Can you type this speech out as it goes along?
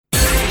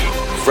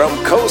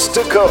From coast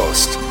to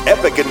coast,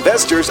 epic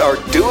investors are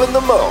doing the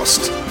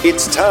most.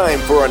 It's time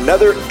for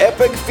another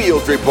Epic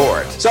Field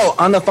Report. So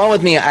on the phone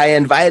with me, I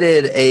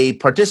invited a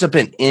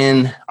participant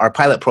in our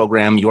pilot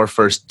program, Your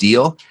First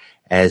Deal,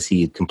 as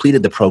he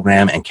completed the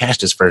program and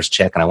cashed his first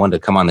check. And I wanted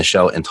to come on the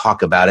show and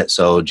talk about it.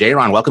 So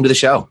J-Ron, welcome to the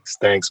show.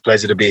 Thanks.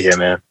 Pleasure to be here,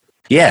 man.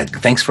 Yeah,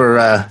 thanks for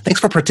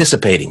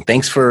participating.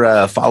 Thanks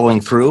for following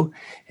through,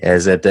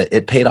 as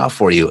it paid off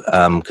for you.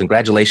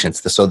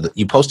 Congratulations. So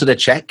you posted a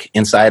check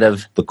inside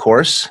of the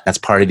course. That's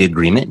part of the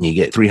agreement, and you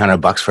get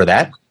 $300 for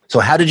that. So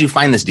how did you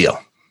find this deal?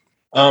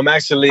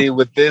 Actually,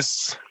 with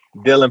this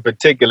deal in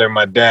particular,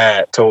 my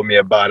dad told me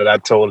about it. I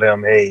told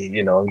him, hey,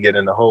 I'm getting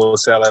into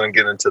wholesaling and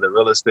getting into the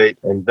real estate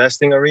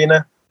investing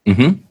arena.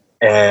 Mm-hmm.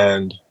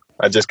 And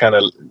I just kind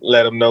of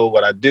let him know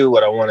what I do,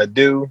 what I want to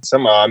do.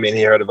 Somehow,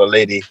 he heard of a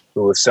lady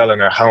who was selling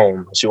her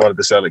home. She wanted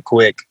to sell it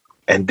quick.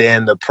 And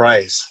then the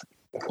price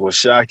will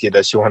shock you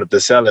that she wanted to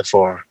sell it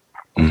for,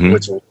 mm-hmm.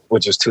 which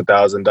was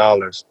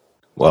 $2,000.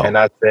 Wow. And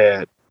I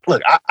said,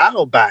 look,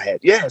 I'll buy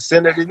it. Yeah,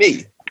 send it to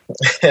me.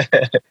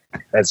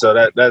 And so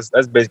that's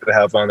basically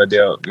how I found the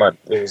deal.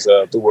 It was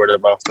the word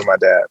of mouth from my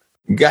dad.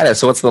 Got it.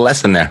 So what's the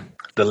lesson there?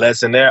 The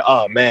lesson there?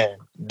 Oh, man.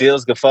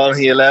 Deals could fall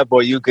in your lap,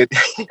 or you could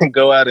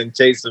go out and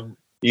chase them.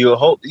 You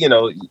hope,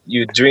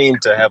 you dream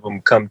to have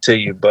them come to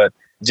you, but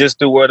just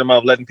through word of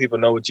mouth, letting people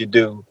know what you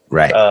do,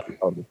 right,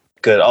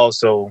 could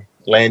also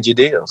land you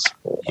deals.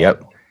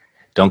 Yep.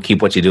 Don't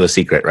keep what you do a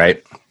secret,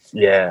 right?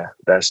 Yeah,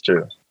 that's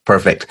true.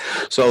 Perfect.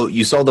 So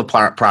you sold the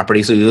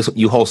property, so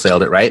you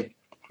wholesaled it, right?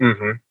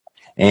 Mm-hmm.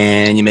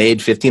 And you made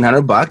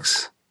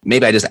 $1,500.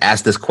 Maybe I just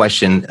asked this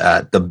question.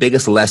 The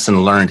biggest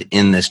lesson learned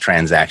in this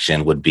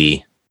transaction would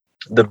be?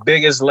 The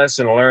biggest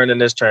lesson learned in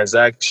this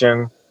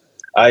transaction,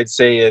 I'd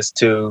say, is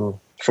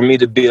for me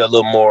to be a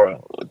little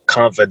more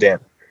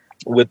confident.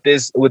 With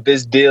this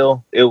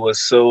deal, it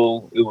was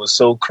so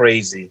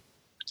crazy.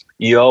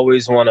 You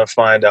always want to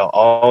find out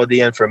all the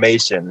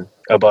information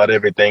about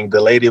everything. The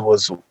lady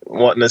was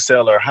wanting to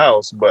sell her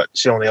house, but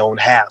she only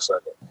owned half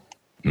of it.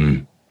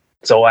 Mm.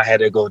 So I had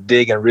to go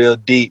digging real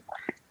deep.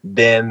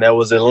 Then there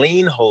was a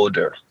lien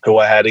holder who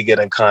I had to get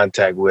in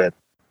contact with.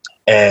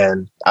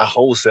 And I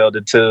wholesaled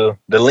it to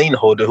the lien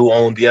holder who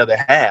owned the other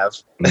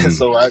half. Mm.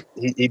 So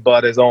he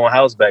bought his own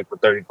house back for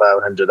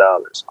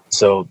 $3,500.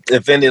 So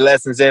if any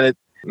lessons in it,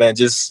 man,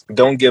 just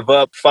don't give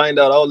up. Find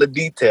out all the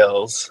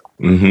details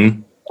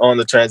mm-hmm. on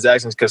the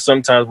transactions, because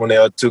sometimes when they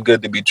are too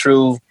good to be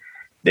true,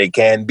 they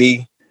can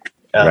be.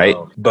 Right.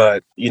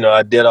 But,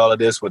 I did all of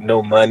this with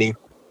no money.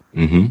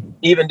 Mm-hmm.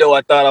 Even though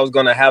I thought I was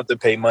going to have to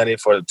pay money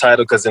for the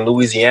title, because in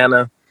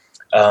Louisiana,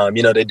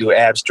 they do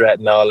abstract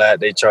and all that.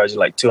 They charge you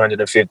like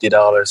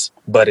 $250.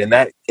 But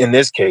in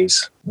this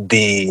case,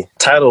 the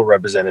title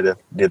representative,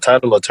 the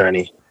title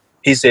attorney,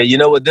 he said, you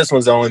know what, this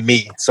one's on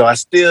me. So I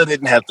still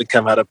didn't have to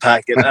come out of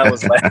pocket. I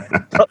was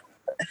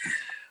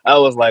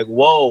like,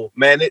 whoa,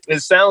 man,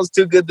 it sounds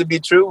too good to be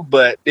true,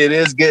 but it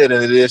is good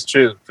and it is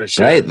true for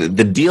sure. Right.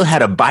 The deal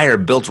had a buyer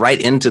built right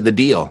into the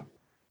deal.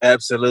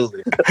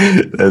 Absolutely.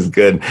 That's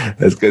good.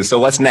 That's good. So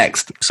what's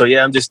next? So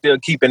yeah, I'm just still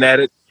keeping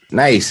at it.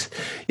 Nice.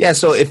 Yeah.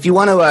 So if you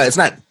want to, it's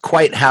not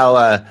quite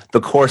how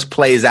the course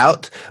plays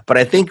out, but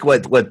I think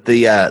what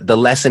the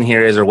lesson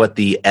here is, or what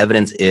the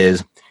evidence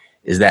is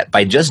that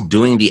by just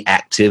doing the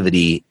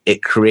activity,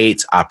 it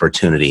creates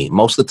opportunity.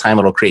 Most of the time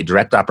it'll create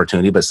direct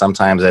opportunity, but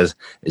sometimes, as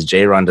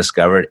J-Ron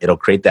discovered, it'll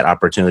create that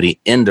opportunity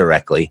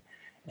indirectly.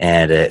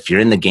 And if you're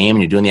in the game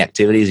and you're doing the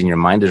activities and your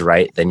mind is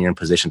right, then you're in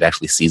position to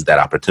actually seize that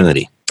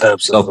opportunity.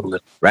 Absolutely.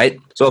 Right?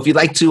 So if you'd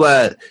like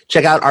to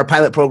check out our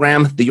pilot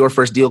program, the Your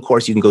First Deal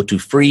course, you can go to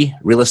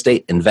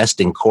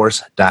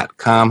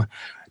freerealestateinvestingcourse.com.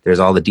 There's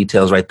all the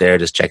details right there.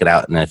 Just check it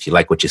out. And if you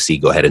like what you see,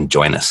 go ahead and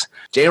join us.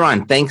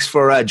 J-Ron, thanks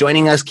for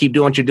joining us. Keep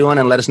doing what you're doing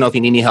and let us know if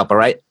you need any help, all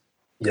right?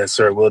 Yes,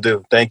 sir. Will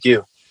do. Thank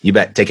you. You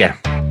bet. Take care.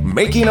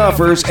 Making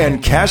offers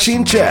and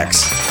cashing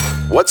checks.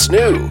 What's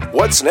new?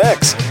 What's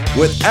next?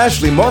 With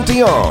Ashley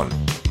Montillon.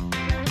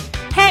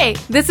 Hey,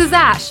 this is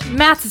Ash,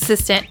 Matt's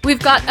assistant.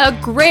 We've got a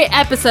great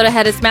episode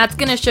ahead as Matt's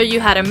going to show you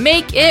how to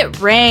make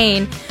it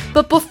rain.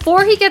 But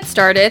before he gets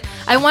started,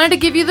 I wanted to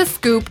give you the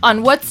scoop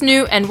on what's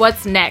new and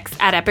what's next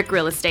at Epic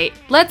Real Estate.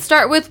 Let's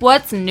start with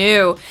what's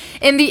new.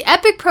 In the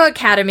Epic Pro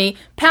Academy,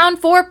 pound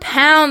for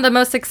pound, the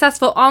most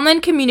successful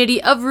online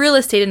community of real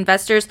estate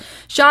investors,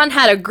 Sean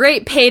had a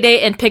great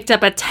payday and picked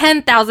up a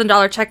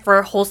 $10,000 check for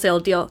a wholesale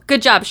deal.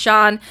 Good job,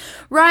 Sean.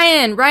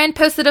 Ryan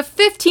posted a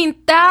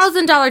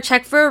 $15,000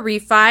 check for a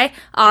refi.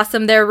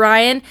 Awesome there,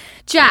 Ryan.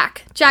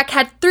 Jack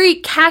had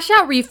 3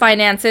 cash-out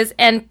refinances,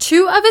 and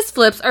 2 of his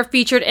flips are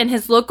featured in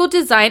his local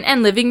design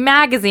and living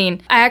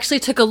magazine. I actually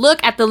took a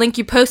look at the link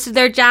you posted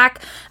there,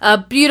 Jack.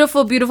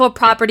 Beautiful, beautiful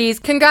properties.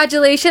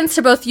 Congratulations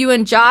to both you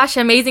and Josh.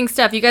 Amazing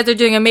stuff. You guys are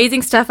doing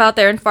amazing stuff out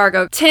there in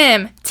Fargo.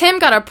 Tim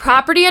got a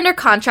property under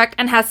contract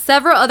and has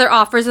several other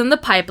offers in the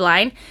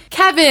pipeline.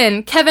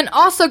 Kevin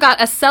also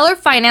got a seller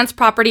finance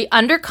property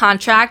under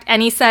contract,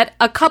 and he said,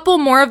 a couple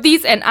more of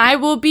these and I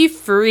will be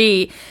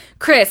free.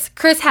 Chris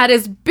had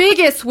his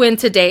biggest win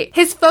to date.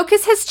 His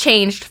focus has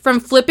changed from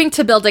flipping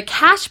to build a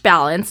cash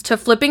balance to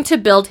flipping to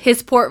build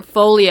his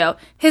portfolio.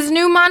 His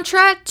new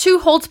mantra, 2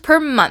 holds per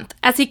month,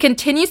 as he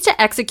continues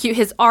to execute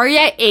his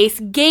REI Ace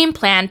game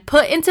plan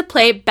put into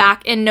play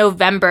back in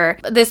November.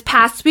 This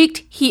past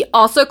week, he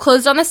also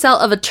closed on the sale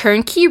of a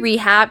turnkey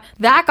rehab.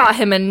 That got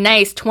him a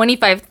nice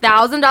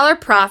 $25,000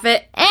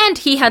 profit, and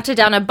he hunted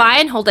down a buy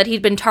and hold that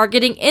he'd been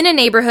targeting in a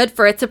neighborhood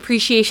for its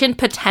appreciation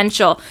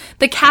potential.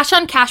 The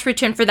cash-on-cash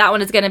return for that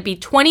one is going to be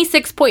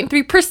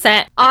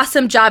 26.3%.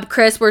 Awesome job,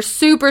 Chris. We're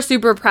super,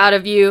 super proud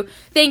of you.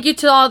 Thank you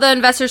to all the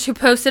investors who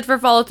posted for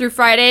Follow Through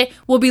Friday.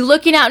 We'll be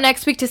looking out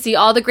next week to see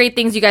all the great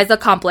things you guys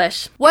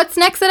accomplish. What's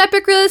next at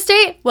Epic Real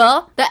Estate?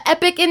 Well, the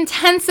Epic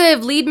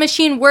Intensive Lead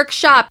Machine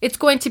Workshop. It's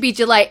going to be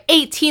July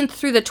 18th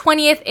through the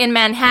 20th in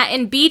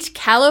Manhattan Beach,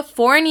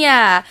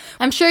 California.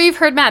 I'm sure you've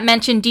heard Matt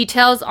mention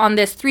details on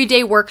this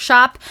 3-day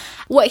workshop.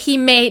 What he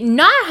may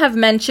not have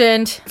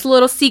mentioned, it's a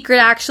little secret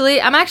actually.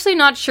 I'm actually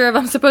not sure if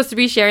I'm supposed to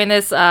be sharing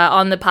this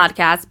on the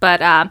podcast,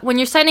 but when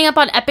you're signing up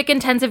on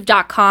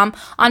epicintensive.com,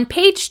 on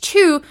page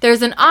 2,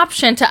 there's an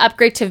option to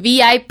upgrade to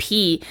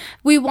VIP.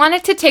 We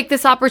wanted to take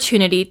this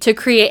opportunity to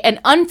create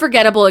an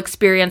unforgettable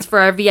experience for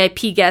our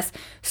VIP guests,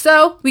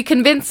 so we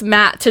convinced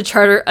Matt to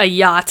charter a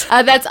yacht.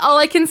 That's all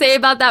I can say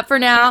about that for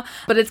now,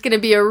 but it's going to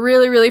be a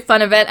really, really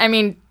fun event. I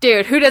mean,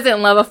 dude, who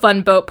doesn't love a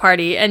fun boat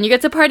party? And you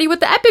get to party with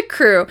the Epic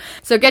crew.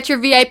 So get your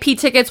VIP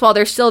tickets while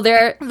they're still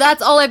there.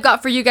 That's all I've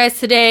got for you guys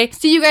today.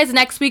 See you guys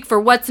next week for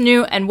what's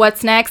new and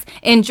what's next.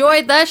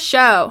 Enjoy the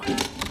show.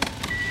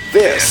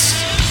 This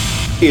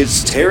is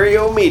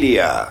Stereo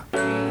Media.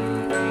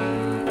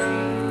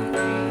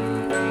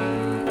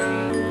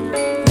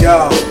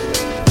 Yo.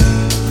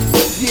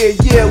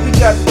 Yeah, we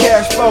got the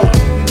cash flow.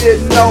 You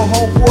didn't know,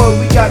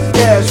 homeboy, we got the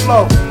cash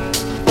flow.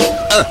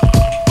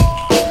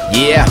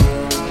 Yeah.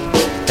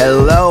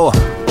 Hello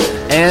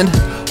and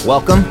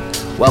welcome.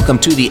 Welcome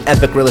to the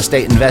Epic Real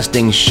Estate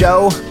Investing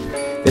Show.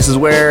 This is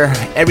where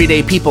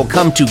everyday people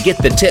come to get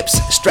the tips,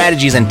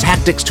 strategies, and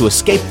tactics to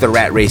escape the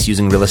rat race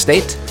using real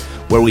estate,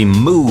 where we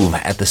move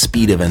at the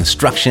speed of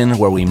instruction,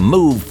 where we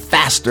move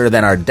faster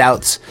than our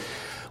doubts,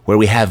 where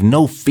we have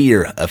no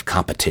fear of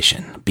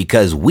competition,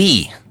 because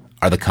we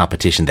are the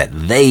competition that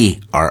they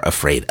are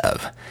afraid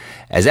of.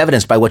 As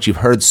evidenced by what you've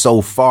heard so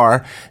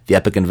far, the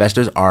Epic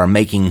investors are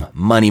making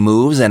money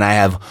moves, and I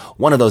have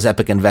one of those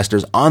Epic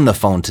investors on the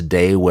phone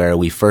today where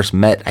we first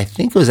met, I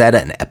think it was at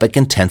an Epic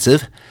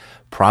Intensive,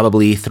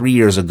 probably 3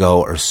 years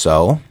ago or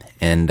so.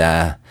 And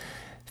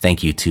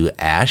thank you to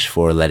Ash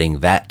for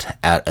letting that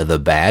out of the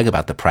bag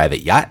about the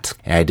private yacht.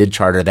 And I did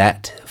charter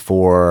that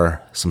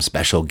for some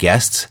special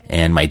guests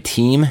and my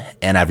team,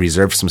 and I've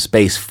reserved some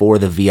space for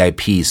the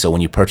VIP. So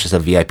when you purchase a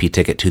VIP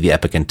ticket to the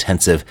Epic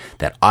Intensive,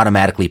 that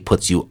automatically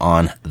puts you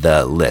on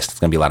the list. It's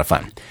going to be a lot of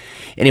fun.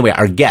 Anyway,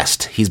 our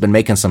guest, he's been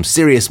making some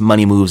serious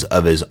money moves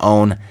of his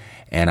own,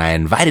 and I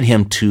invited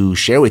him to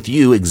share with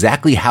you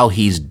exactly how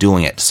he's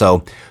doing it.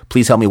 So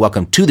please help me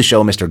welcome to the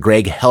show Mr.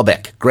 Greg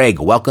Helbeck. Greg,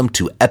 welcome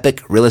to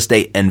Epic Real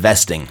Estate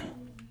Investing.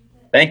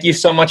 Thank you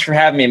so much for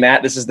having me,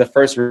 Matt. This is the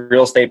first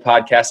real estate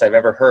podcast I've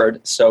ever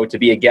heard, so to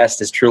be a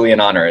guest is truly an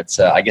honor.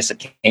 It's, I guess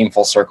it came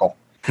full circle.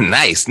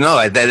 Nice. No,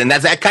 and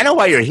that's kind of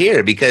why you're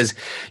here, because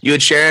you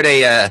had shared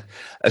a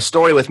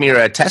story with me, or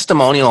a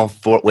testimonial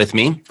with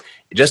me,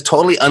 just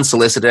totally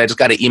unsolicited. I just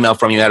got an email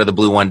from you out of the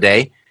blue one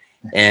day,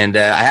 and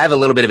I have a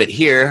little bit of it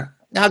here.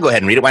 I'll go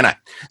ahead and read it. Why not?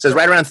 It says,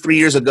 right around 3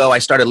 years ago, I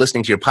started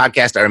listening to your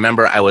podcast. I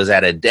remember I was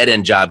at a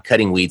dead-end job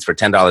cutting weeds for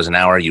 $10 an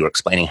hour. You were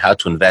explaining how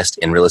to invest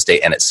in real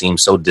estate, and it seemed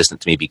so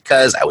distant to me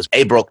because I was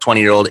a broke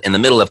 20-year-old in the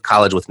middle of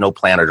college with no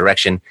plan or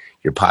direction.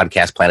 Your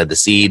podcast planted the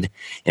seed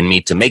in me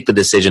to make the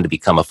decision to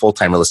become a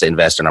full-time real estate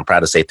investor, and I'm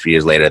proud to say 3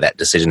 years later, that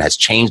decision has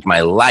changed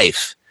my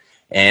life.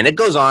 And it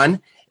goes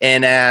on.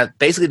 And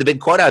basically, the big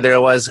quote out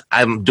there was,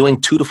 I'm doing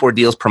 2 to 4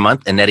 deals per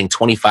month and netting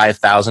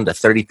 $25,000 to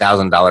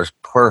 $30,000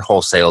 per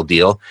wholesale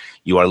deal.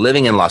 You are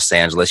living in Los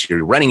Angeles.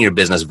 You're running your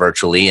business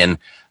virtually. And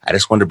I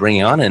just wanted to bring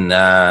you on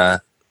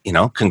and,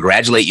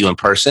 congratulate you in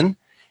person.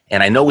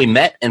 And I know we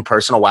met in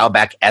person a while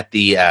back at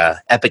the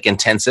Epic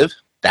Intensive.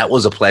 That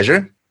was a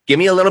pleasure. Give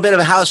me a little bit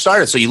of how it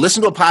started. So you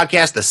listened to a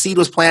podcast, the seed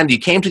was planned, you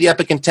came to the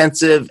Epic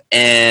Intensive,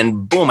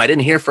 and boom, I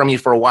didn't hear from you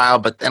for a while,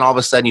 but then all of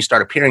a sudden you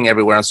start appearing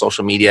everywhere on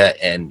social media,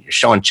 and you're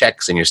showing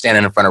checks, and you're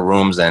standing in front of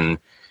rooms, and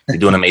you're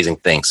doing amazing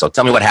things. So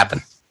tell me what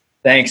happened.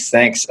 Thanks.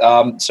 I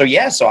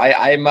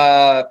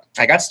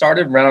got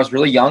started when I was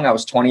really young. I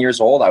was 20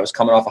 years old. I was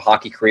coming off a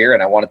hockey career,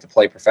 and I wanted to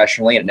play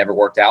professionally, and it never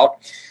worked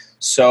out.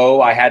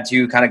 So I had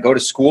to kind of go to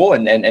school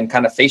and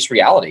kind of face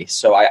reality.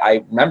 So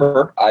I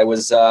remember I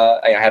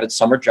had a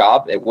summer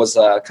job. It was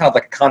kind of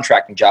like a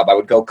contracting job. I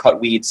would go cut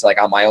weeds like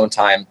on my own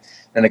time.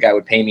 Then the guy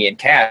would pay me in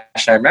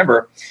cash. And I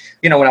remember,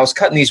 when I was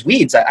cutting these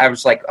weeds, I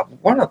was like, I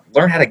want to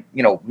learn how to,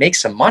 make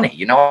some money.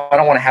 I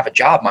don't want to have a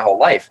job my whole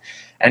life.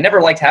 And I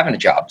never liked having a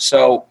job.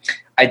 So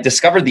I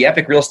discovered the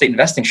Epic Real Estate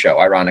Investing Show,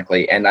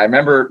 ironically. And I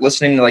remember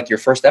listening to your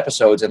first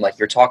episodes, and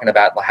you're talking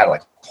about how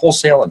to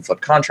wholesale and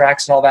flip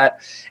contracts and all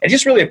that. It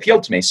just really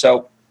appealed to me.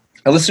 So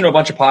I listened to a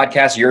bunch of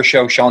podcasts, your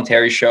show, Sean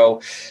Terry's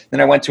show.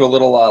 Then I went to a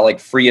little like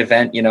free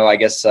event, I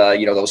guess,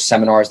 those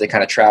seminars, they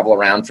kind of travel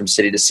around from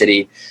city to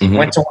city.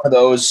 Went to one of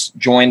those,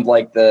 joined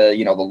like the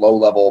low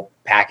level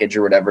package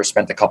or whatever,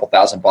 spent a couple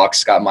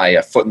 $1,000, got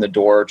my foot in the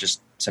door,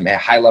 just some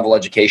high level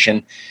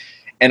education.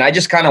 And I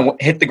just kind of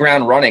hit the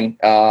ground running.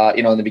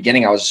 In the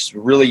beginning, I was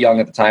really young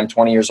at the time,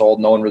 20 years old.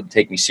 No one would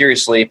take me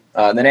seriously.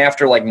 And then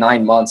after like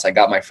 9 months, I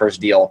got my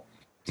first deal.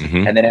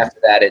 And then after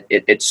that,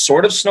 it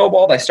sort of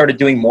snowballed. I started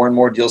doing more and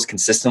more deals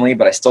consistently,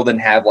 but I still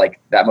didn't have like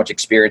that much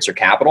experience or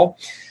capital.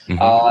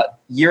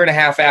 Year and a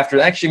half after,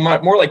 actually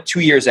more like 2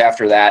 years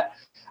after that,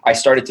 I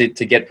started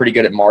to get pretty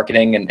good at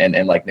marketing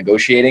and like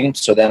negotiating.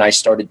 So then I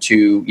started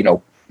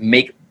to,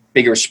 make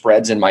bigger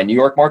spreads in my New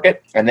York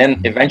market. And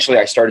then eventually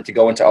I started to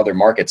go into other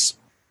markets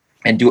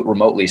and do it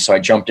remotely. So I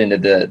jumped into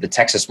the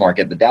Texas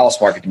market, the Dallas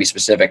market to be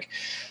specific,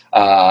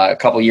 a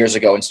couple of years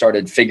ago and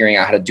started figuring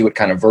out how to do it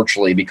kind of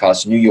virtually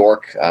because New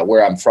York,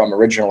 where I'm from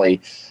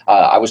originally,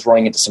 I was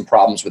running into some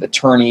problems with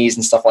attorneys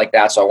and stuff like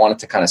that. So I wanted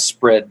to kind of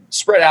spread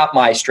out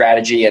my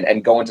strategy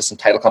and go into some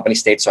title company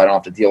states so I don't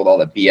have to deal with all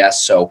that BS.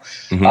 So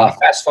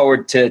fast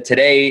forward to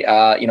today,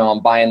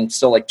 I'm buying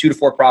still like 2 to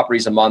 4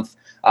 properties a month.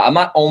 I'm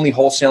not only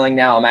wholesaling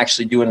now. I'm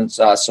actually doing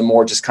some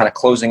more just kind of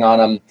closing on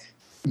them,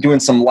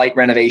 doing some light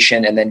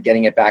renovation and then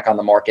getting it back on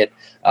the market.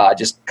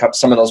 Just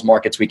some of those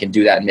markets we can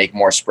do that and make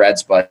more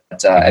spreads, but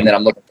and then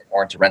I'm looking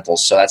more into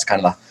rentals. So that's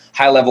kind of the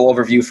high level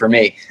overview for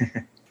me.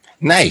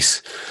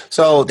 Nice.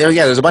 So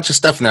there's a bunch of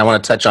stuff that I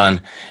want to touch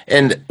on.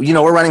 And,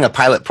 we're running a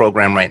pilot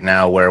program right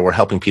now where we're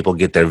helping people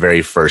get their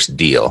very first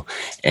deal.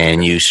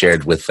 And you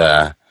shared with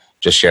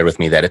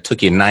me that it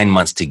took you 9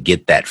 months to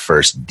get that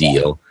first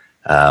deal.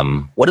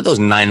 What did those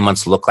 9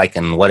 months look like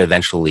and what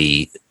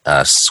eventually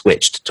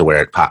switched to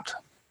where it popped?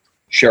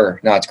 Sure.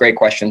 No, it's a great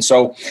question.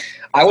 So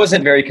I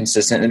wasn't very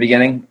consistent in the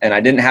beginning and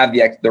I didn't have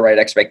the right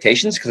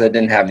expectations because I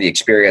didn't have the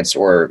experience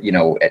or,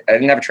 I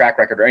didn't have a track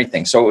record or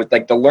anything. So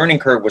like the learning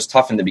curve was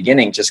tough in the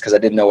beginning just because I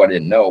didn't know what I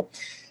didn't know.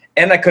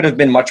 And I could have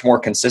been much more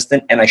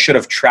consistent and I should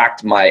have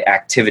tracked my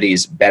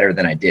activities better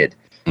than I did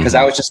because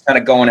I was just kind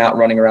of going out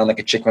running around like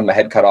a chicken with my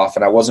head cut off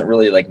and I wasn't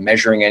really like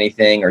measuring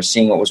anything or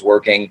seeing what was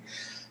working.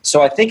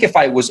 So I think if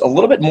I was a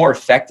little bit more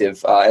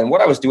effective, and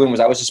what I was doing was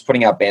I was just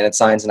putting out bandit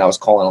signs and I was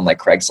calling on like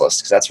Craigslist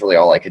because that's really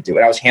all I could do.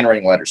 And I was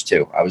handwriting letters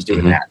too. I was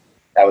doing that.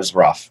 That was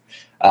rough.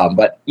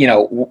 But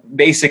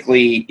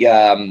basically,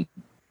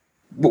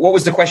 what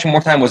was the question one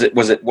more time? Was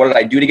it what did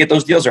I do to get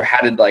those deals or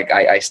how did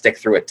I stick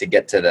through it to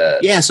get to the?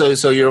 Yeah.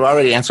 So you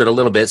already answered a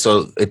little bit.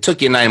 So it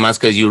took you 9 months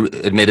because you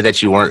admitted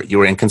that you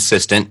were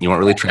inconsistent. You weren't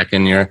really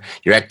tracking your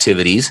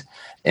activities.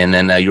 And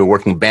then you were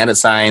working bandit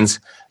signs,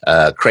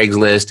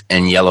 Craigslist,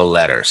 and yellow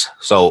letters.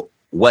 So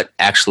what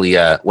actually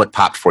what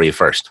popped for you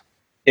first?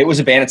 It was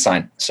a bandit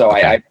sign. So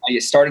okay. I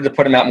started to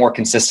put them out more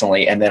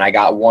consistently, and then I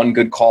got one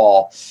good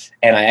call,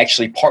 and I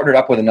actually partnered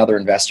up with another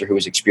investor who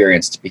was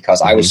experienced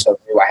because I was so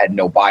new. I had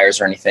no buyers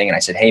or anything, and I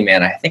said, "Hey,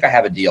 man, I think I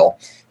have a deal."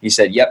 He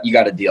said, "Yep, you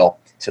got a deal."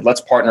 I said, "Let's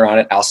partner on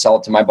it. I'll sell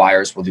it to my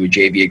buyers. We'll do a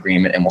JV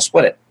agreement, and we'll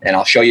split it, and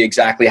I'll show you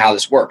exactly how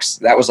this works."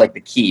 That was like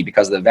the key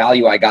because the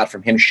value I got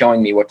from him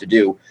showing me what to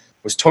do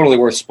was totally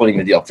worth splitting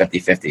the deal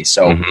 50-50.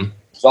 So it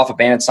was off a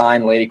bandit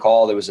sign, lady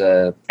called. There was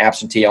a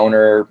absentee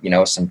owner,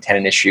 some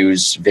tenant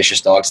issues,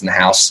 vicious dogs in the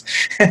house.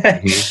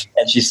 And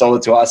she sold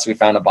it to us. We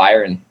found a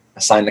buyer and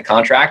signed the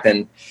contract.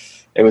 And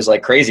it was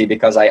like crazy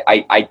because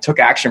I took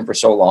action for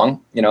so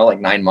long, like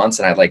 9 months,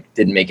 and I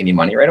didn't make any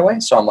money right away.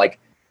 So I'm like,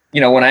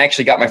 when I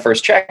actually got my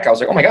first check, I was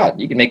like, oh my God,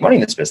 you can make money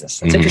in this business.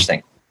 That's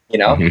interesting,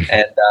 and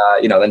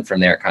then from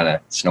there it kind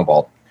of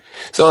snowballed.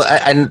 So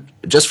I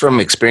just from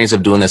experience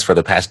of doing this for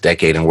the past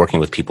decade and working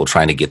with people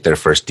trying to get their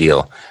first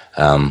deal,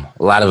 a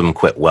lot of them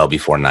quit well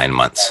before 9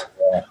 months.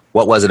 Yeah.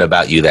 What was it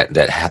about you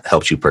that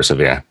helped you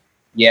persevere?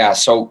 Yeah,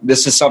 so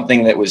this is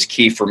something that was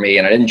key for me,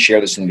 and I didn't share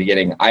this in the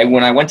beginning.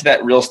 When I went to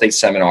that real estate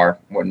seminar,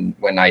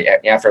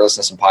 after I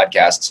listened to some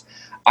podcasts,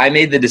 I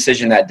made the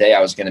decision that day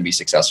I was going to be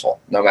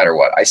successful, no matter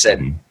what. I said,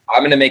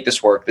 I'm going to make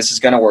this work. This is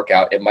going to work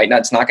out.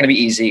 It's not going to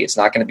be easy. It's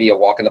not going to be a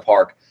walk in the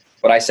park.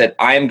 But I said,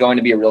 I am going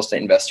to be a real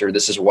estate investor.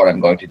 This is what I'm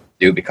going to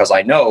do because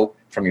I know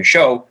from your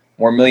show,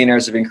 more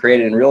millionaires have been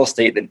created in real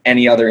estate than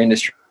any other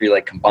industry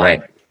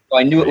combined. Right. So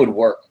I knew it would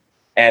work.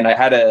 And I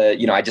had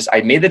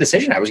I made the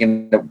decision. It was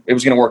going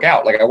to work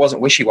out. I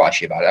wasn't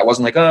wishy-washy about it. I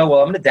wasn't like, oh, well,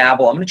 I'm going to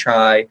dabble. I'm going to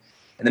try.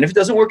 And then if it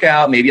doesn't work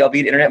out, maybe I'll be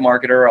an internet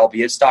marketer. I'll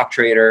be a stock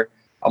trader.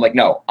 I'm like,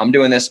 no, I'm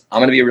doing this. I'm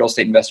going to be a real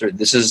estate investor.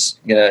 This is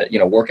going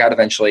to, work out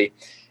eventually.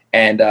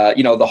 And,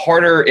 the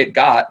harder it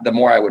got, the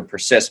more I would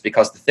persist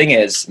because the thing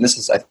is, and this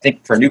is, I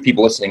think for new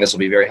people listening, this will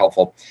be very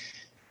helpful.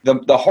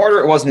 The harder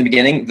it was in the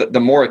beginning, the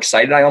more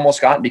excited I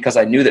almost got because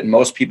I knew that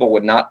most people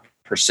would not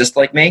persist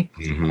like me.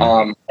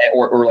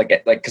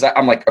 Cause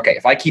I'm like, okay,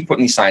 if I keep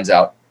putting these signs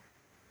out,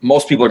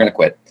 most people are going to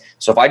quit.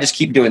 So if I just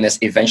keep doing this,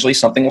 eventually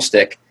something will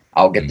stick.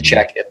 I'll get the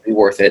check. It'll be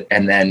worth it.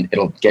 And then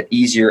it'll get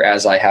easier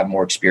as I have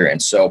more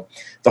experience. So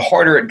the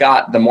harder it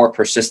got, the more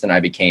persistent I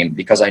became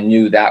because I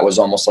knew that was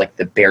almost like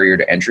the barrier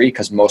to entry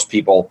because most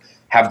people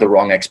have the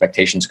wrong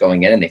expectations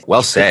going in. And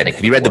well said.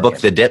 Have you read the book,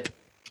 The Dip?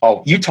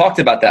 Oh, you talked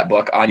about that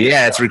book on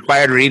Yeah, it's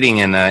required reading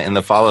in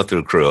the follow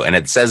through crew, and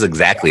it says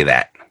exactly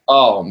that.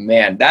 Oh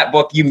man, that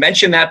book, you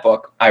mentioned that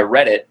book. I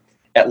read it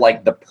at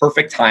like the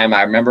perfect time.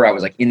 I remember I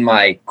was like in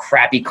my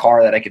crappy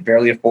car that I could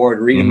barely afford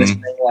reading this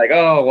thing like,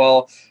 oh,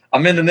 well,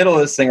 I'm in the middle of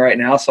this thing right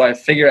now. So I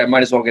figured I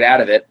might as well get out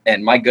of it.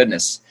 And my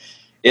goodness,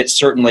 it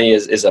certainly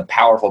is a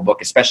powerful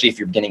book, especially if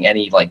you're beginning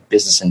any like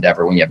business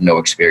endeavor when you have no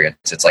experience.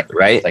 It's like,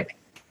 right. Like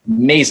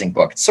amazing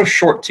book. It's so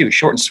short too,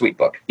 short and sweet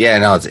book. Yeah,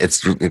 no,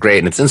 it's great.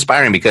 And it's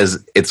inspiring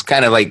because it's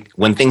kind of like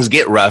when things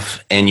get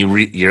rough and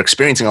you're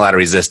experiencing a lot of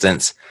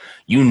resistance,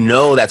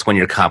 that's when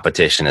your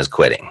competition is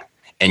quitting.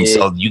 And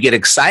so you get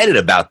excited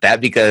about that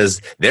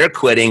because they're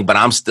quitting, but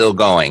I'm still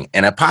going,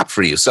 and it popped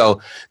for you.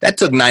 So that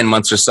took 9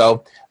 months or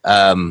so.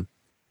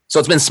 So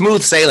it's been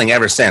smooth sailing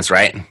ever since,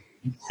 right?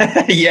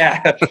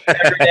 Yeah.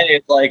 Every day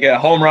it's like a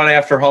home run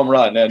after home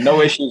run, and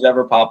no issues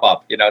ever pop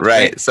up,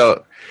 Right.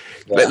 So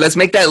let's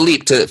make that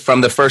leap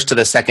from the first to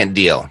the second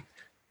deal.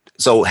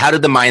 So how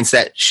did the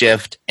mindset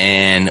shift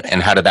and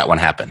how did that one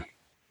happen?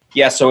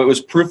 Yeah, so it was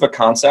proof of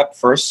concept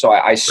first. So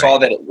I saw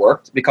that it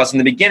worked, because in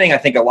the beginning, I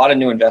think a lot of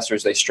new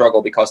investors, they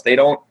struggle because they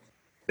don't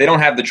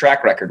have the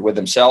track record with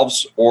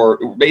themselves, or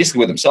basically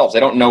with themselves. They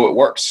don't know it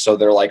works. So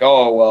they're like,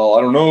 oh, well,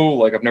 I don't know.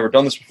 Like, I've never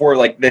done this before.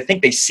 Like, they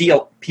think they see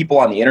people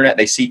on the internet.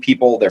 They see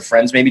people, their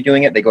friends maybe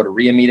doing it. They go to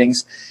RIA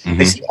meetings.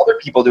 They see other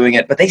people doing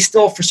it, but they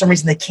still, for some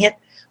reason, they can't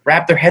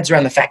wrap their heads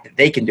around the fact that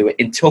they can do it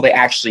until they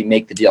actually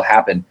make the deal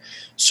happen.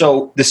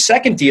 So the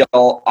second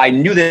deal, I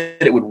knew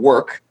that it would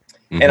work.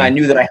 And I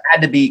knew that I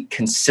had to be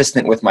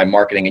consistent with my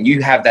marketing. And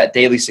you have that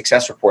daily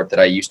success report that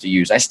I used to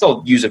use. I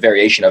still use a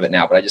variation of it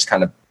now, but I just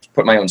kind of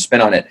put my own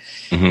spin on it.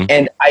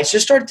 And I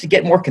just started to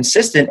get more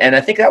consistent. And I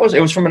think it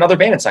was from another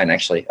Bandit sign,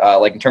 actually.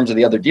 Like in terms of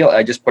the other deal,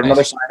 I just put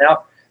another sign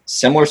out.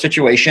 Similar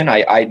situation.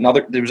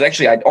 There was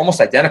actually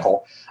almost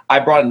identical. I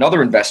brought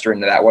another investor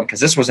into that one because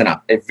this was in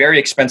a very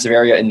expensive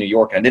area in New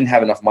York, and I didn't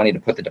have enough money to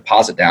put the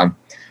deposit down.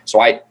 So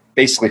I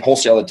basically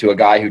wholesaled it to a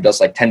guy who does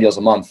like 10 deals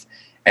a month.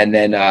 And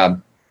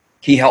then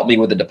he helped me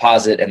with the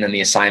deposit and then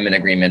the assignment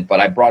agreement. But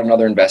I brought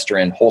another investor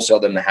in,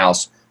 wholesaled them the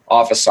house,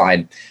 off a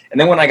sign.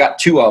 And then when I got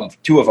two of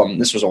them,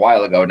 this was a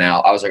while ago now,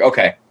 I was like,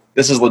 okay,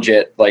 this is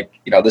legit. Like,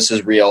 this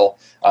is real.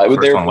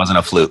 First one wasn't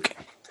a fluke.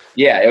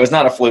 Yeah, it was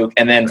not a fluke.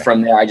 And then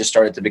from there, I just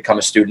started to become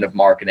a student of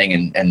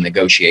marketing and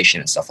negotiation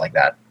and stuff like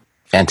that.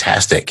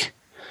 Fantastic.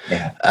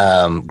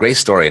 Yeah. Great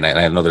story. And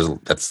I know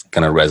that's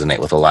going to resonate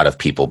with a lot of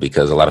people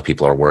because a lot of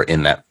people were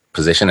in that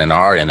position and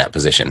are in that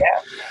position.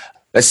 Yeah.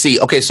 Let's see.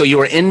 Okay, so you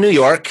were in New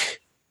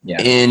York,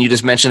 and you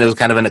just mentioned it was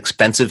kind of an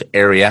expensive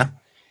area,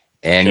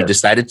 and you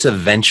decided to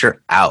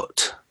venture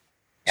out.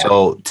 Yeah.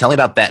 So tell me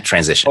about that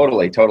transition.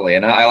 Totally.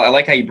 And I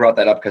like how you brought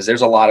that up, because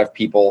there's a lot of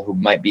people who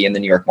might be in the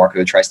New York market,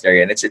 the tri-state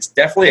area, and it's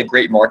definitely a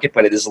great market,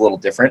 but it is a little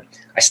different.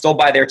 I still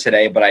buy there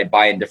today, but I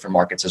buy in different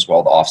markets as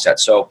well to offset.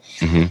 So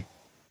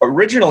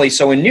originally,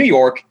 in New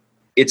York,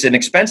 it's an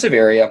expensive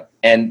area,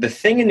 and the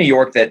thing in New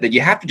York that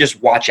you have to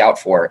just watch out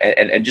for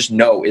and just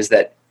know is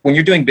that when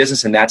you're doing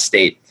business in that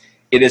state,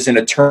 it is an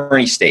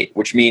attorney state,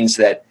 which means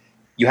that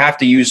you have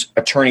to use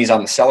attorneys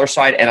on the seller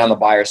side and on the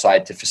buyer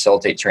side to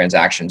facilitate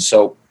transactions.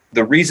 So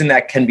the reason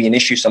that can be an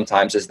issue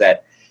sometimes is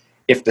that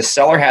if the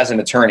seller has an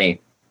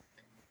attorney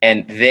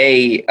and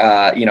they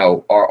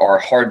are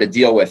hard to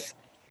deal with,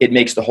 it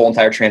makes the whole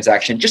entire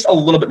transaction just a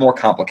little bit more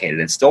complicated.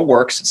 It still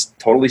works. It's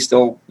totally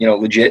still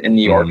legit in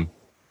New York.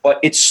 But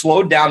it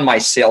slowed down my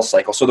sales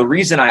cycle. So the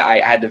reason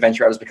I had to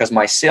venture out is because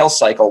my sales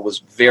cycle was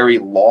very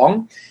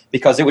long,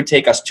 because it would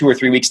take us 2 or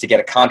 3 weeks to get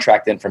a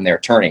contract in from their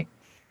attorney.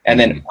 And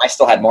then I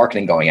still had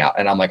marketing going out.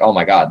 And I'm like, oh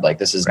my God, like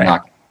this is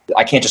not,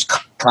 I can't just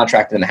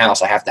contract in the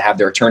house. I have to have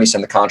their attorney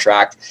send the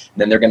contract.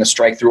 And then they're going to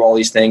strike through all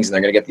these things, and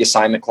they're going to get the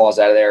assignment clause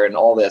out of there and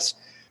all this.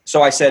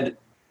 So I said,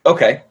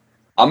 okay,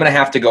 I'm going to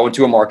have to go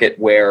into a market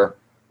where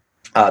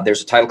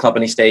there's a title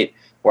company state,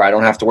 where I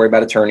don't have to worry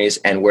about attorneys,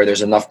 and where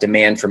there's enough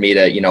demand for me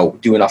to,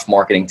 do enough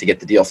marketing to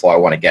get the deal flow I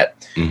want to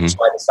get. So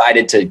I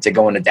decided to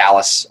go into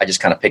Dallas. I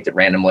just kind of picked it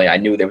randomly. I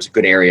knew there was a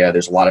good area.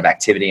 There's a lot of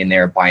activity in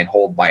there, buy and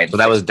hold, buy and So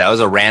that was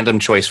a random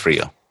choice for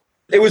you.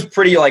 It was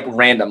pretty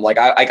random.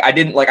 I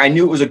didn't I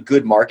knew it was a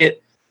good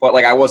market, but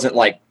I wasn't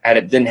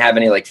didn't have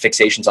any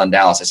fixations on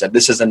Dallas. I said,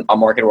 this isn't a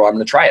market where I'm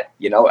going to try it.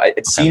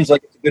 It seems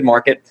like it's a good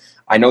market.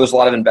 I know there's a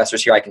lot of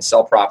investors here. I can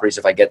sell properties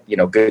if I get,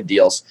 good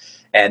deals.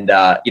 And,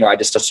 I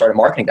just started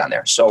marketing down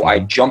there. So I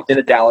jumped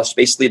into Dallas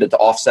basically to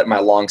offset my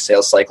long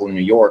sales cycle in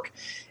New York.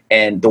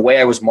 And the way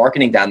I was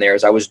marketing down there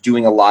is I was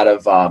doing a lot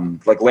of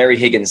Larry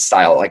Higgins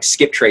style,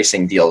 skip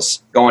tracing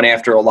deals, going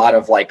after a lot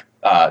of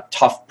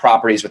tough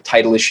properties with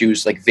title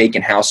issues,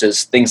 vacant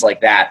houses, things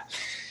like that.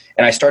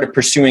 And I started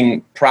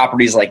pursuing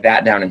properties like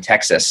that down in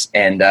Texas.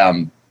 And,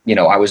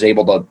 I was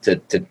able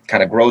to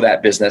kind of grow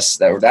that business,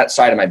 that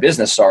side of my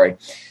business,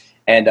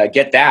 and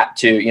get that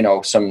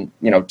to, some,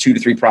 2 to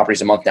 3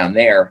 properties a month down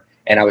there.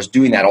 And I was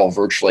doing that all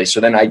virtually. So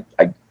then I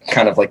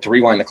kind of to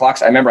rewind the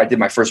clocks. I remember I did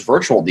my first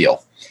virtual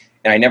deal,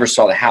 and I never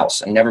saw the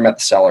house and never met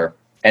the seller.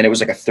 And it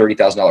was a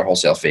 $30,000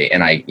 wholesale fee.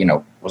 And I,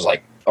 was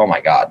like, oh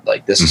my God,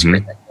 this is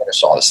great. I never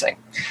saw this thing.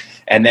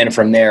 And then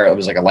from there, it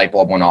was like a light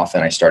bulb went off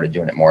and I started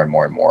doing it more and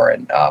more and more.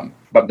 And,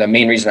 but the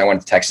main reason I went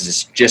to Texas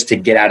is just to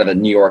get out of the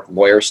New York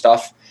lawyer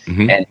stuff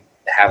and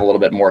have a little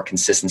bit more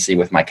consistency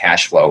with my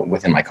cash flow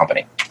within my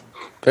company.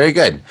 Very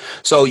good.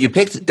 So you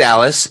picked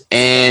Dallas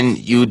and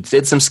you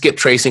did some skip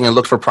tracing and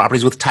looked for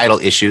properties with title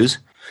issues.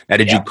 Now,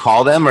 did you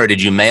call them or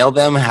did you mail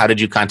them? How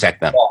did you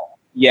contact them? Well,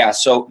 yeah,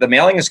 so the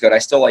mailing is good. I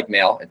still like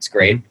mail. It's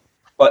great.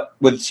 But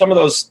with some of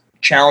those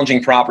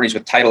challenging properties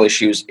with title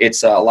issues,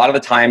 it's a lot of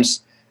the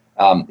times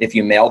if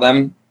you mail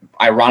them,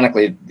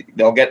 ironically,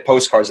 they'll get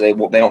postcards. They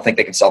don't think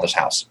they can sell this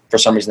house. For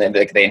some reason,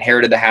 they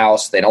inherited the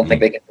house. They don't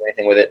think they can do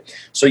anything with it.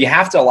 So you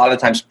have to, a lot of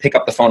the times, pick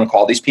up the phone and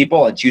call these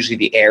people. It's usually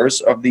the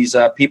heirs of these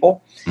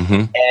people.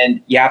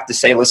 And you have to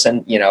say,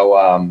 listen,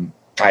 I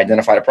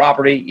identified a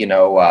property.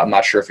 I'm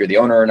not sure if you're the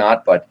owner or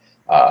not, but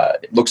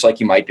it looks like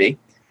you might be.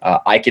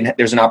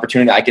 There's an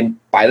opportunity. I can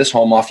buy this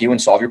home off you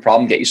and solve your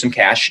problem, get you some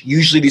cash.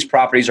 Usually these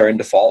properties are in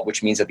default,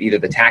 which means that either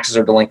the taxes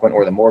are delinquent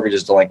or the mortgage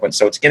is delinquent.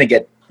 So it's going to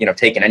get,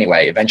 taken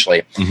anyway,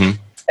 eventually.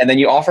 And then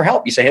you offer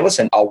help. You say, hey,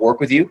 listen, I'll work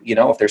with you.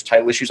 If there's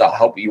title issues, I'll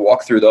help you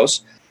walk through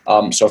those.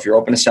 So if you're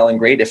open to selling,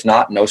 great. If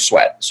not, no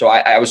sweat. So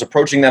I was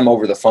approaching them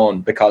over the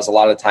phone because a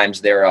lot of times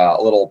they're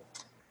a little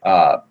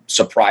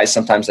surprised.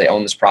 Sometimes they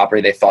own this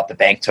property. They thought the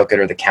bank took it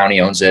or the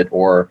county owns it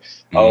or,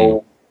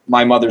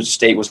 my mother's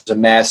estate was a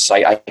mess.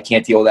 I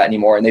can't deal with that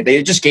anymore. And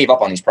they just gave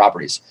up on these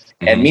properties.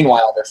 And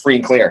meanwhile, they're free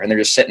and clear and they're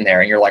just sitting there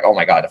and you're like, oh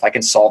my God, if I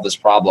can solve this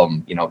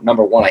problem,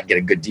 number one, I can get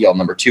a good deal.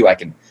 Number two, I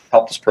can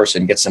help this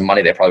person get some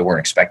money they probably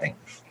weren't expecting.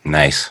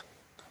 Nice.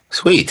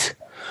 Sweet.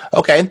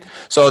 Okay.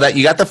 So that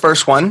you got the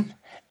first one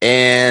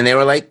and they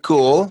were like,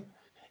 cool.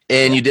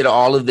 And you did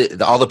all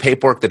the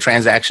paperwork, the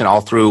transaction,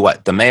 all through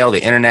what? The mail,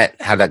 the internet?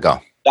 How'd that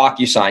go?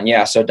 DocuSign.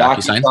 Yeah. So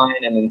DocuSign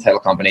and then the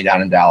title company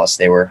down in Dallas,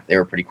 they were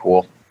pretty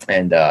cool.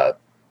 And so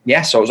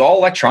it was all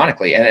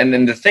electronically. And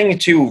then the thing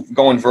too,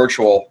 going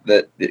virtual,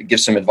 that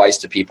gives some advice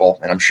to people.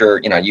 And I'm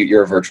sure,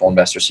 you're a virtual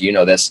investor, so you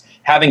know this.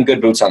 Having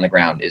good boots on the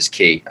ground is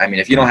key. I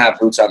mean, if you don't have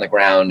boots on the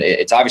ground,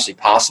 it's obviously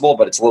possible,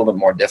 but it's a little bit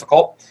more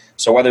difficult.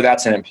 So whether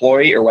that's an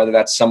employee or whether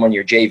that's someone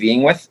you're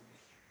JVing with,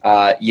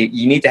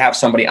 you need to have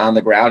somebody on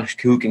the ground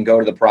who can go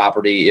to the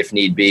property if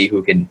need be,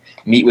 who can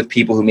meet with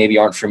people who maybe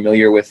aren't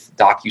familiar with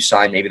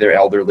DocuSign. Maybe they're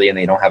elderly and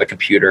they don't have a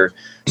computer.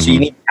 So you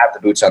need to have the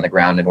boots on the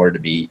ground in order to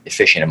be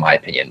efficient, in my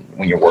opinion,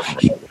 when you're working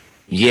remotely.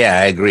 Yeah,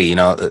 I agree.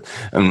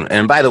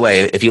 And by the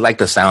way, if you like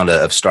the sound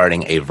of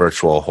starting a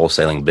virtual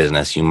wholesaling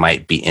business, you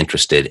might be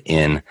interested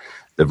in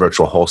the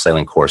virtual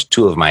wholesaling course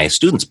 2 of my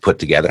students put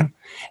together.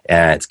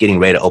 It's getting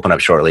ready to open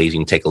up shortly. You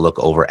can take a look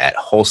over at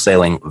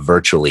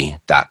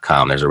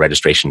wholesalingvirtually.com. There's a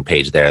registration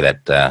page there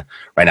that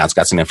right now it's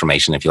got some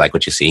information. If you like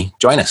what you see,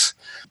 join us.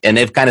 And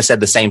they've kind of said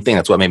the same thing.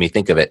 That's what made me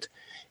think of it,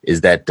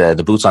 is that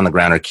the boots on the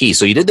ground are key.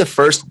 So you did the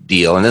first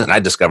deal, and then I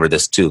discovered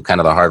this too, kind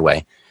of the hard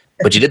way.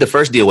 But you did the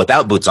first deal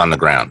without boots on the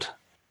ground.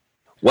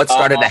 What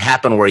started to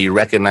happen where you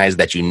recognized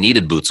that you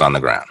needed boots on the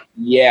ground?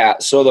 Yeah.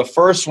 So the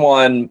first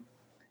one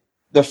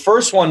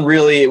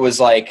really, it was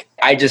like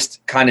I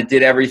just kind of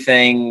did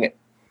everything.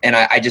 And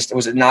I just, it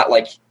was not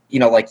like,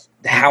 like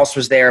the house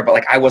was there, but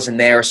like I wasn't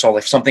there. So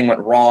if something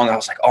went wrong, I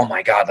was like, oh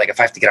my God, like if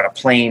I have to get on a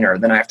plane or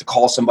then I have to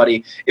call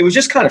somebody, it was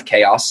just kind of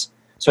chaos.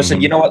 So I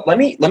said, you know what, let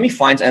me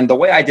find, and the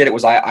way I did it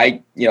was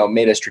I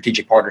made a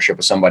strategic partnership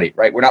with somebody,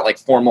 right? We're not like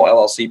formal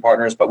LLC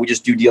partners, but we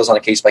just do deals on a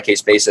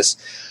case-by-case basis.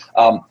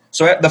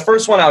 So the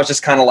first one, I was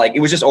just kind of like,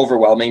 it was just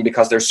overwhelming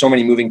because there's so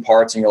many moving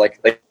parts and you're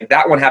like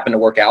that one happened to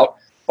work out.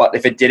 But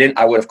if it didn't,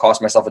 I would have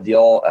cost myself a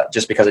deal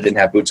just because I didn't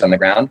have boots on the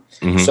ground.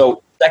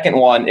 So second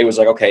one, it was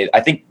like, okay, I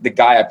think the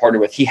guy I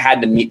partnered with, he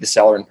had to meet the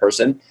seller in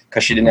person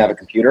because she didn't have a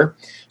computer.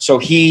 So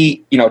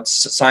he,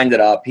 signed it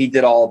up. He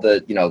did all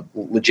the,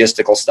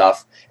 logistical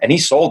stuff and he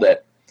sold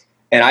it.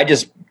 And I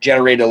just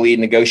generated a lead,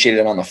 negotiated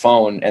it on the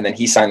phone. And then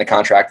he signed the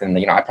contract. And,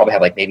 I probably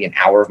had like maybe an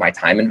hour of my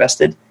time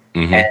invested.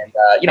 And,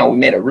 we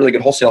made a really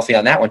good wholesale fee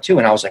on that one too.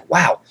 And I was like,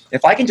 wow,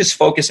 if I can just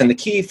focus. And the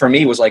key for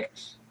me was like,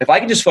 if I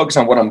can just focus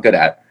on what I'm good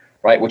at,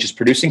 right, which is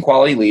producing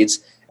quality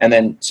leads and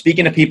then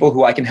speaking to people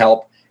who I can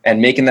help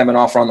and making them an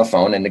offer on the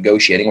phone and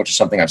negotiating, which is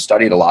something I've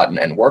studied a lot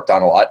and worked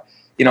on a lot,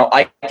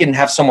 I can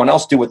have someone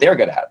else do what they're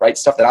good at, right?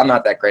 Stuff that I'm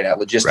not that great at,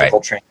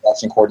 logistical,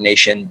 transaction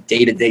coordination,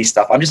 day-to-day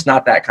stuff. I'm just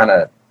not that kind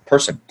of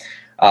person.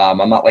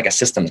 I'm not like a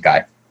systems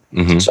guy.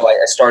 So I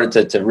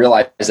started to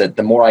realize that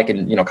the more I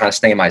can, kind of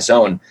stay in my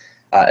zone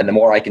and the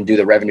more I can do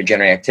the revenue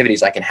generating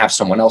activities, I can have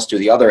someone else do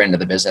the other end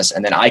of the business.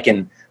 And then I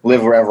can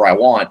live wherever I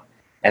want.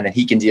 And then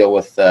he can deal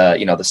with,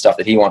 the stuff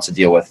that he wants to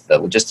deal with, the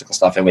logistical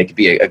stuff, and we could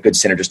be a good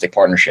synergistic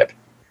partnership.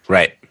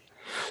 Right.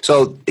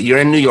 So you're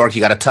in New York.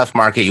 You got a tough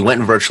market. You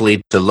went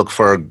virtually to look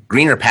for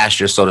greener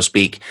pastures, so to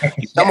speak.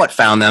 You somewhat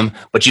found them,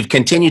 but you've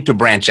continued to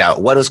branch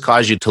out. What has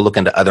caused you to look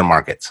into other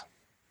markets?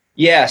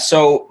 Yeah.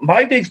 So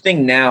my big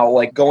thing now,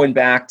 like going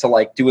back to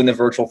like doing the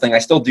virtual thing, I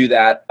still do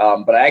that.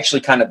 But I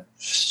actually kind of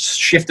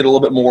shifted a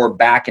little bit more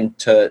back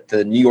into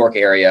the New York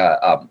area.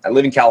 I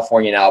live in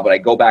California now, but I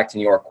go back to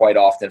New York quite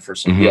often for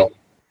some deals.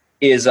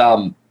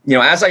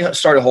 As I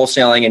started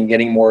wholesaling and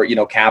getting more,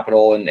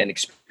 capital and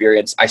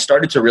experience, I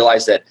started to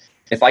realize that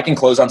if I can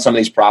close on some of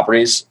these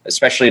properties,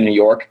 especially in New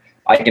York,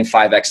 I can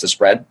 5x the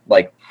spread,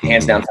 like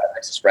hands down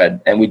 5x the spread.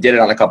 And we did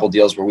it on a couple of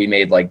deals where we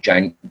made like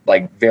giant,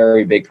 like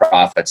very big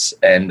profits.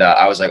 And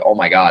I was like, oh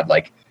my God,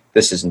 like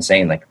this is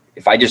insane. Like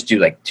if I just do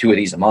like 2 of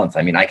these a month,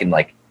 I mean, I can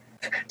like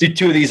do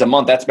 2 of these a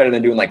month. That's better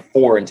than doing like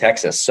 4 in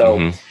Texas. So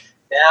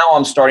now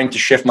I'm starting to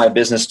shift my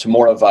business to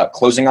more of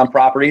closing on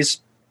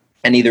properties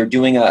and either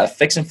doing a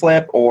fix and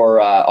flip or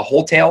a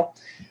wholesale.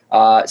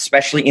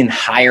 Especially in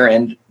higher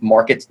end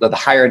markets, the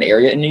higher end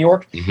area in New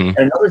York. And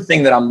another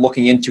thing that I'm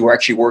looking into, we're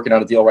actually working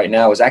on a deal right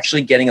now, is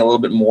actually getting a little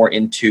bit more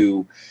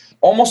into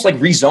almost like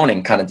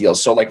rezoning kind of deals.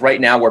 So like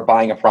right now we're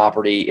buying a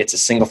property, it's a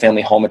single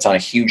family home, it's on a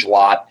huge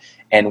lot,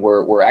 and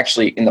we're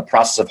actually in the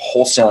process of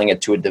wholesaling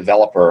it to a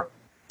developer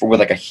with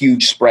like a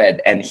huge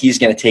spread, and he's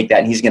going to take that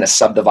and he's going to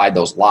subdivide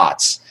those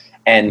lots.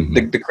 And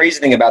the crazy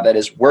thing about that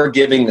is we're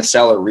giving the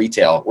seller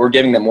retail. We're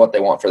giving them what they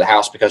want for the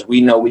house because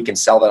we know we can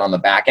sell that on the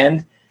back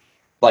end,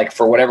 like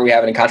for whatever we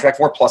have it in contract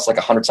for, plus like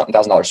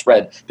 $100,000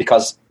 spread,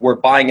 because we're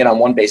buying it on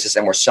one basis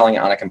and we're selling it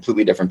on a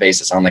completely different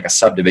basis on like a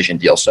subdivision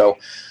deal. So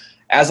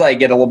as I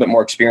get a little bit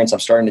more experience, I'm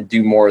starting to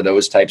do more of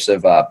those types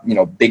of,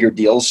 bigger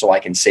deals so I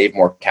can save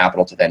more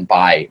capital to then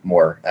buy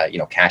more,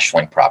 cash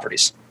flowing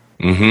properties.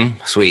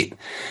 Sweet.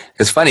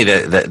 It's funny,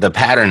 the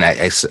pattern,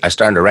 I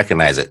started to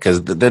recognize it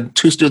because the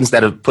 2 students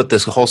that have put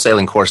this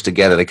wholesaling course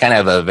together, they kind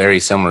of have a very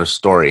similar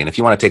story. And if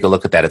you want to take a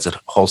look at that, it's at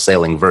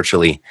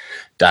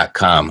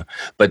wholesalingvirtually.com.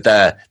 But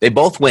they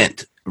both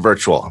went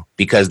virtual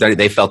because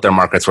they felt their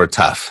markets were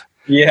tough.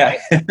 Yeah.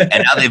 And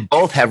now they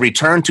both have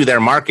returned to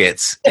their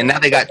markets. And now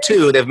they got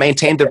 2. They've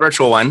maintained the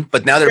virtual one,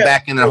 but now they're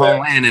back in their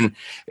homeland. And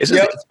it's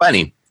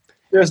funny.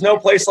 There's no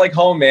place like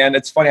home, man.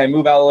 It's funny. I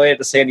move out of the way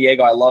to San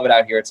Diego. I love it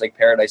out here. It's like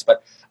paradise.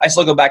 But I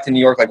still go back to New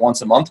York like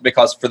once a month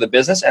because for the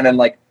business. And then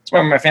like it's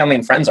where my family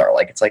and friends are.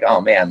 Like it's like,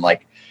 oh man,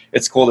 like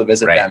it's cool to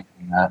visit them.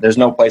 There's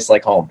no place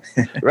like home.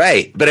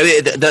 Right. But I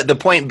mean, the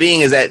point being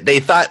is that they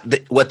thought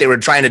that what they were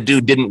trying to do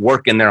didn't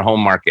work in their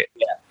home market.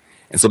 Yeah.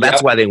 And so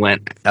that's why they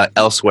went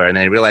elsewhere. And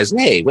they realized,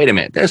 hey, wait a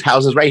minute, there's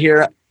houses right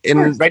here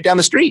right down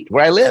the street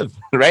where I live,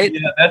 right?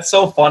 Yeah, that's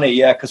so funny.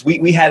 Yeah, because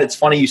it's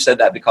funny you said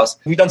that because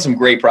we've done some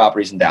great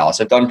properties in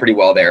Dallas. I've done pretty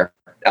well there.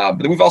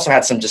 But we've also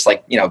had some just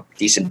like,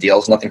 decent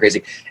deals, nothing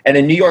crazy. And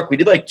in New York, we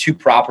did like 2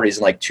 properties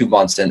in like 2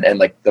 months. And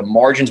like the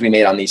margins we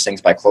made on these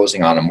things by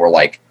closing on them were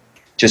like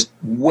just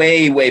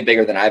way, way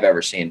bigger than I've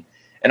ever seen.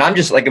 And I'm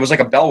just like, it was like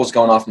a bell was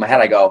going off in my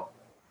head. I go,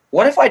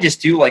 what if I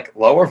just do like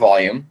lower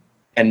volume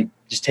and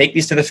just take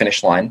these to the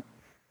finish line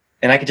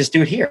and I could just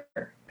do it here?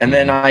 And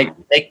then I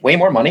make way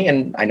more money,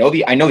 and I know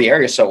the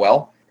area so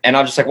well. And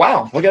I'm just like,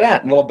 wow, look at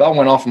that. A little bell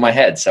went off in my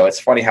head. So it's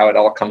funny how it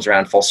all comes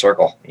around full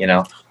circle,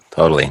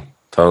 Totally.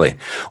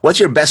 What's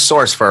your best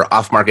source for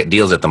off-market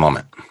deals at the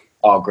moment?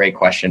 Oh, great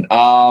question. 2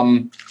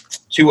 of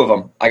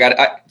them. I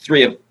got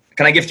 3 of.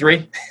 Can I give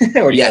 3?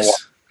 Or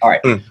yes. All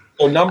right.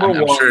 So number one.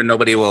 I'm sure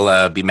nobody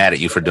will be mad at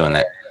you for doing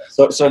that.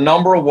 So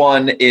number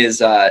one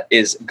is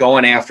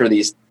going after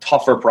these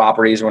tougher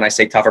properties. When I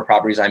say tougher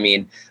properties, I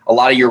mean a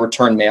lot of your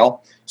return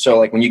mail. So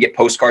like when you get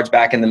postcards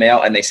back in the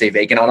mail and they say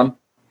vacant on them,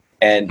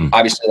 and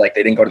obviously like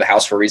they didn't go to the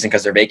house for a reason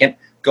because they're vacant,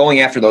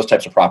 going after those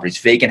types of properties,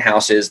 vacant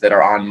houses that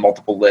are on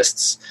multiple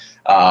lists.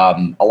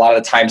 A lot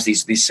of the times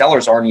these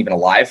sellers aren't even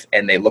alive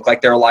and they look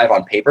like they're alive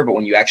on paper, but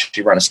when you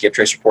actually run a skip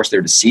trace report,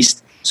 they're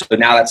deceased. So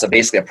now that's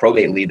basically a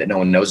probate lead that no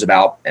one knows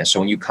about. And so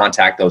when you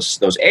contact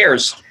those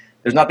heirs,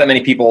 there's not that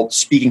many people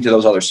speaking to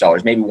those other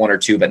sellers, maybe 1 or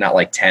 2, but not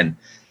like 10.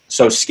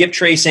 So skip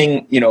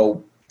tracing,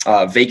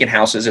 vacant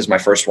houses is my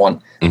first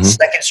one.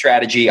 Second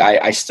strategy,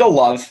 I still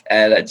love,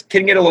 and it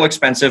can get a little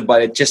expensive,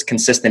 but it's just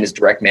consistent, is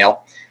direct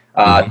mail.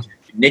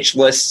 Niche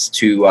lists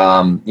to,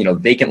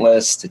 vacant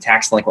lists to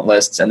tax delinquent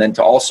lists, and then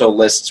to also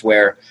lists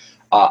where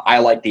I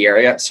like the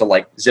area. So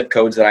like zip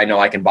codes that I know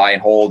I can buy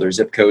and hold, or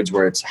zip codes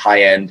where it's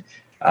high end,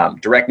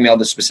 direct mail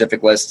to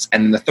specific lists.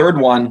 And then the third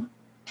one,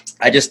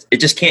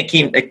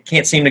 it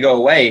can't seem to go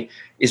away,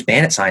 is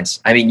bandit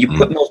signs. I mean, you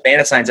putting those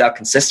bandit signs out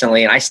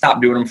consistently, and I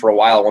stopped doing them for a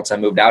while once I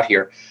moved out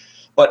here.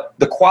 But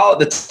the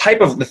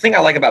thing I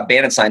like about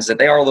bandit signs is that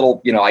they are a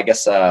little, I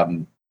guess, I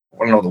don't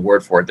know the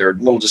word for it. They're a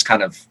little just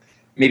kind of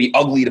maybe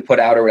ugly to put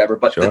out or whatever.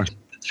 But the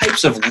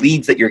types of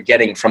leads that you're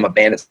getting from a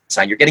bandit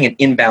sign, you're getting an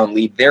inbound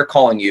lead. They're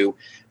calling you.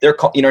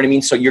 You know what I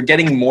mean? So you're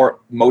getting more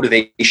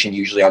motivation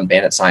usually on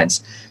bandit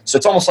signs. So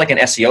it's almost like an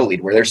SEO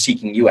lead where they're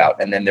seeking you out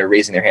and then they're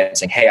raising their hand and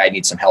saying, hey, I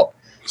need some help.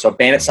 So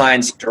bandit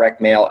signs, direct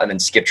mail, and then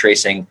skip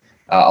tracing,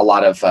 a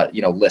lot of,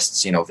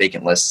 lists,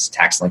 vacant lists,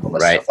 tax delinquent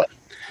lists, stuff like that.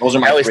 Those are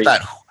my 3. I always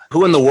thought,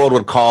 who in the world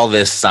would call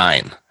this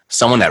sign?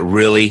 Someone that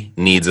really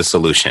needs a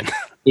solution.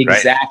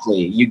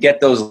 Exactly. Right? You get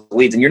those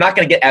leads, and you're not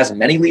going to get as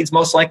many leads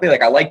most likely.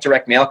 Like I like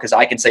direct mail because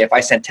I can say if I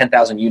send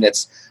 10,000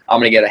 units, I'm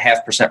going to get a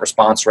 0.5%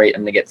 response rate.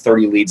 I'm going to get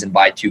 30 leads and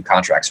buy 2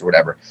 contracts or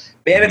whatever.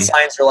 Bandit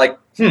signs are like,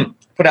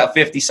 put out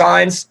 50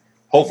 signs.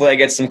 Hopefully I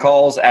get some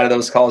calls. Out of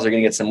those calls, they're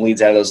going to get some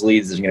leads. Out of those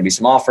leads, there's going to be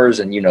some offers,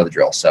 and you know the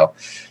drill. So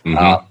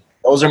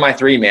those are my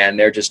 3, man.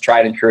 They're just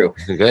tried and true.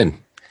 Good.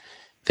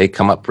 They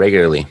come up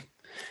regularly.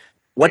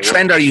 What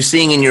trend are you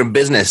seeing in your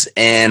business,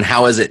 and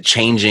how is it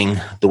changing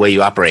the way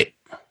you operate?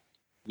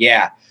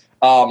 Yeah.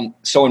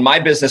 So in my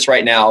business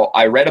right now,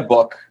 I read a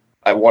book.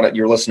 I want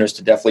your listeners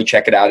to definitely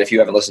check it out if you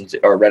haven't listened to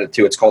or read it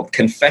too. It's called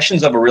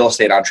Confessions of a Real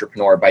Estate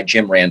Entrepreneur by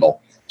Jim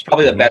Randall. It's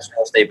probably the best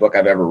real estate book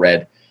I've ever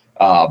read.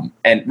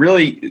 And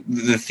really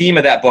the theme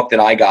of that book that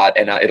I got,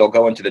 and it'll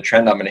go into the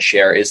trend I'm going to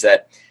share, is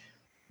that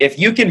if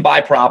you can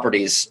buy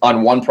properties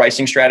on one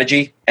pricing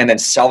strategy and then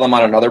sell them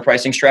on another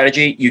pricing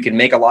strategy, you can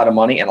make a lot of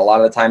money. And a lot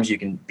of the times you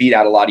can beat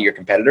out a lot of your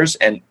competitors.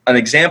 And an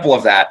example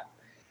of that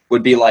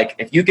would be like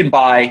if you can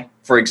buy,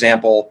 for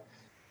example,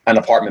 an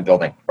apartment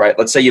building, right?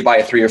 Let's say you buy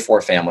a 3 or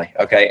 4 family,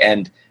 okay?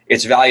 And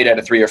it's valued at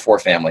a 3 or 4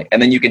 family.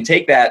 And then you can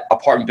take that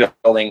apartment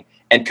building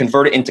and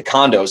convert it into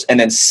condos and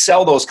then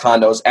sell those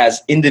condos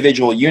as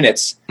individual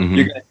units. Mm-hmm.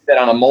 You're going to do that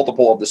on a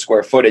multiple of the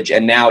square footage.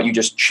 And now you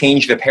just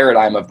change the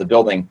paradigm of the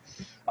building.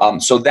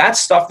 So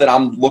that's stuff that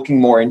I'm looking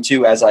more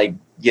into as I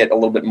get a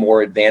little bit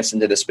more advanced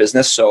into this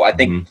business. So I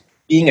think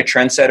being a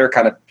trendsetter,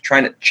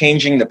 kind of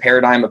changing the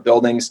paradigm of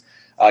buildings,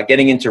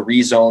 getting into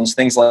rezones,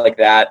 things like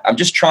that. I'm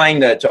just trying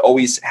to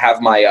always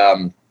have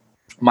my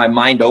my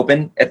mind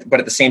open, but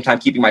at the same time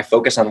keeping my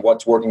focus on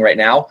what's working right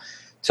now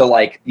to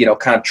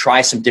kind of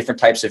try some different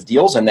types of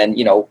deals. And then,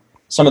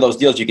 some of those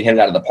deals you can hit it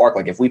out of the park.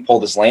 Like if we pull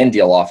this land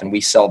deal off and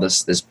we sell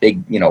this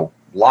big,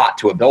 lot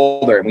to a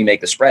builder and we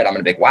make the spread, I'm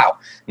going to be like, wow,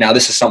 now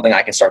this is something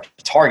I can start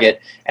to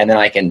target. And then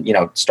I can,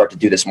 start to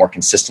do this more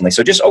consistently.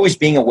 So just always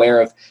being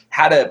aware of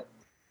how to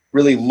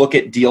really look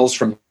at deals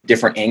from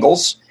different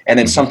angles. And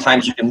then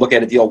sometimes you can look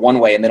at a deal one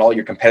way and then all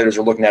your competitors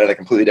are looking at it a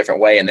completely different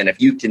way. And then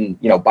if you can,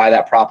 buy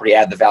that property,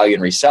 add the value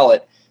and resell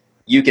it,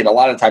 you can a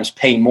lot of the times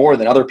pay more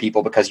than other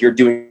people because you're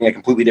doing a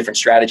completely different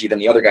strategy than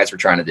the other guys were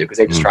trying to do because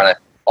they're just trying to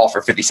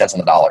offer 50 cents on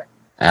the dollar.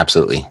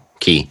 Absolutely.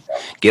 Key.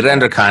 Get it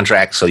under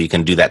contract so you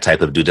can do that type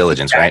of due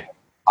diligence, right?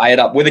 Buy it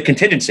up with a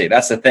contingency.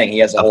 That's the thing. He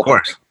has a whole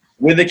thing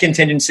with a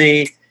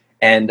contingency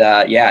and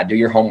do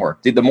your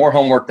homework. Dude, the more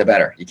homework, the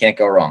better. You can't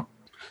go wrong.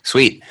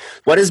 Sweet.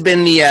 What has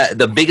been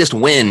the biggest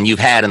win you've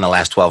had in the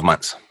last 12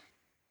 months?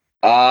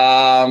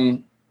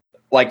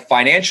 Like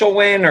financial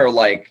win or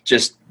like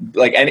just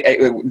like any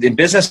in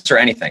business or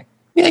anything?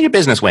 Yeah, your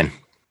business win.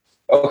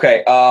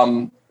 Okay.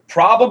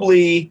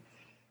 Probably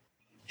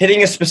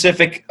hitting a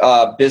specific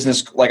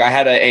business. Like I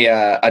had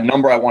a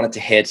number I wanted to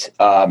hit,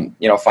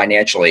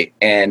 financially,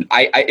 and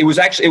it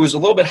was a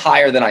little bit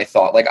higher than I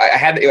thought. Like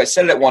I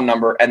set it at one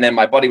number, and then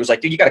my buddy was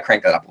like, "Dude, you got to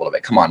crank that up a little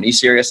bit. Come on, are you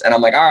serious?" And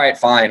I'm like, "All right,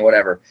 fine,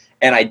 whatever."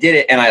 And I did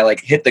it, and I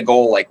hit the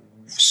goal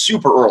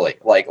super early,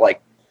 like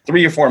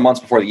 3 or 4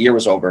 months before the year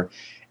was over.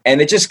 And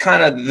it just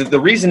kind of, the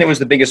reason it was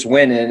the biggest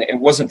win, and it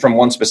wasn't from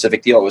one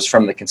specific deal, it was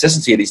from the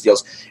consistency of these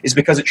deals, is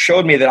because it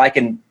showed me that I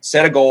can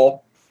set a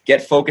goal,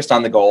 get focused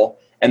on the goal,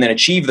 and then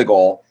achieve the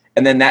goal.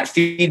 And then that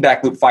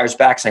feedback loop fires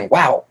back saying,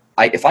 wow,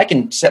 if I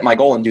can set my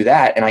goal and do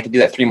that, and I can do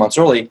that 3 months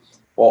early,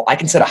 well, I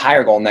can set a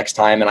higher goal next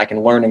time and I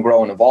can learn and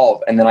grow and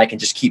evolve. And then I can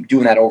just keep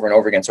doing that over and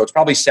over again. So it's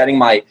probably setting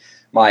my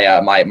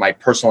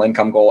personal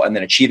income goal and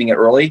then achieving it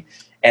early.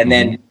 And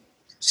then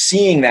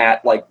seeing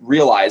that,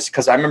 realize,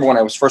 because I remember when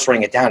I was first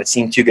writing it down, it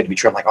seemed too good to be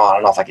true. I'm like, oh, I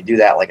don't know if I could do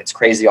that. It's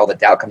crazy. All the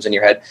doubt comes in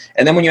your head.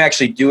 And then when you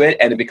actually do it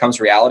and it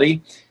becomes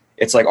reality,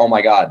 it's like, oh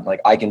my God,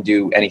 I can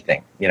do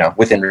anything,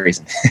 within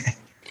reason.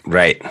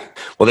 Right.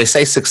 Well, they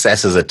say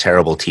success is a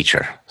terrible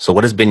teacher. So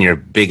what has been your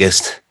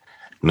biggest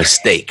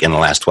mistake in the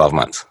last 12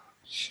 months?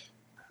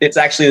 It's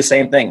actually the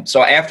same thing.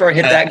 So after I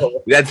hit that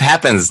goal, that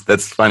happens.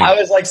 That's funny. I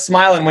was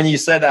smiling when you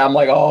said that. I'm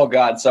like, oh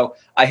God. So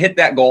I hit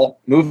that goal,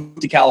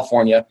 moved to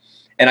California,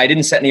 and I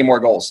didn't set any more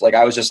goals.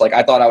 I was just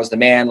I thought I was the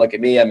man. Look at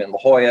me. I'm in La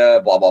Jolla,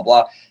 blah, blah,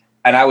 blah.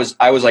 And I was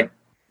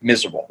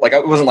miserable. I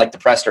wasn't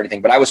depressed or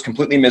anything, but I was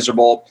completely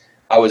miserable.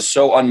 I was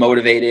so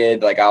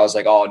unmotivated. I was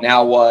like, oh,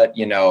 now what?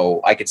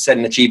 I could set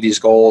and achieve these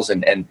goals.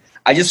 And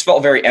I just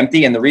felt very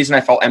empty. And the reason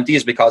I felt empty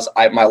is because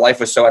my life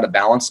was so out of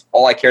balance.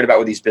 All I cared about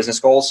were these business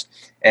goals.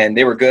 And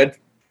they were good,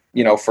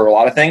 for a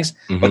lot of things.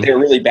 But they were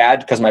really bad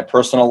because my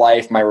personal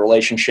life, my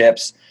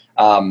relationships,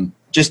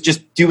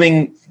 just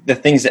doing the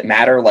things that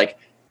matter,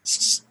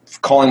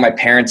 calling my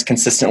parents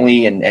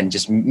consistently and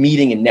just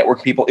meeting and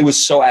networking people. It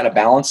was so out of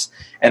balance.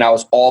 And I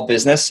was all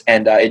business.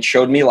 And it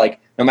showed me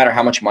no matter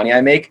how much money I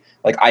make,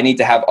 I need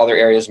to have other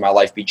areas of my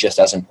life be just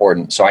as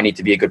important. So I need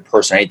to be a good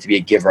person. I need to be a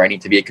giver. I need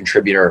to be a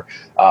contributor.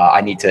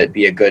 I need to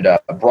be a good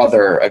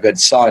brother, a good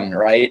son,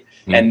 right?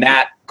 And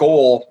that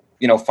goal,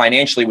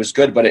 financially was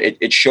good, but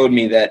it showed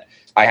me that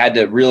I had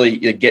to really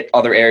get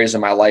other areas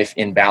of my life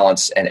in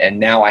balance. And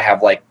now I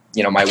have my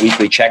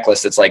weekly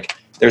checklist. It's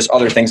there's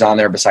other things on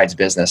there besides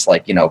business,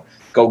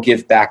 go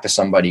give back to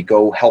somebody,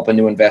 go help a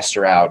new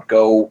investor out,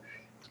 go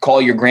call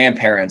your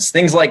grandparents,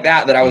 things like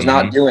that I was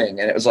not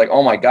doing. And it was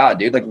oh my God,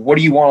 dude, what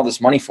do you want all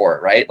this money for?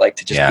 Right.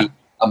 To just be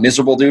a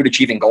miserable dude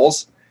achieving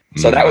goals.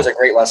 So that was a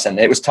great lesson.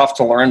 It was tough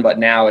to learn, but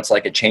now it's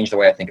it changed the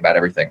way I think about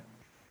everything.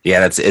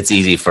 Yeah. It's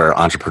easy for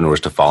entrepreneurs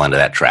to fall into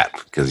that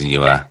trap because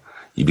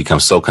you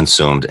become so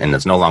consumed and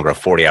it's no longer a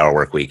 40-hour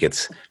work week.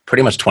 It's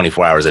pretty much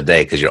 24 hours a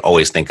day because you're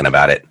always thinking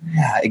about it.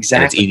 Yeah,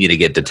 exactly. And it's easy to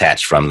get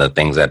detached from the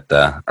things that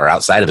are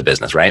outside of the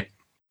business, right?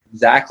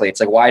 Exactly. It's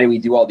like, why do we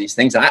do all these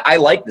things? And I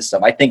like this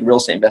stuff. I think real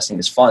estate investing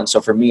is fun. So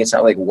for me, it's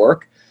not like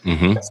work.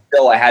 But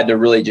still, I had to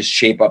really just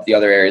shape up the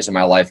other areas of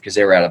my life because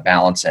they were out of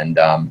balance. And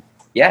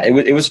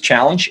it was a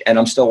challenge, and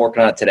I'm still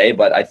working on it today.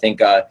 But I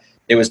think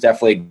it was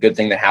definitely a good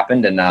thing that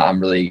happened. And I'm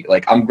really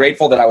I'm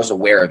grateful that I was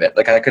aware of it.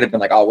 Like I could have been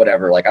like, oh,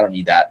 whatever. Like I don't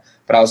need that.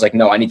 But I was like,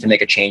 no, I need to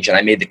make a change. And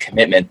I made the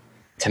commitment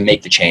to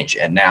make the change.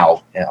 And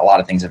now a lot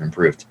of things have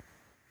improved.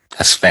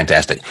 That's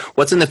fantastic.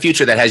 What's in the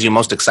future that has you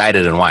most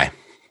excited and why?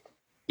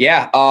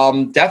 Yeah,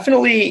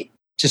 definitely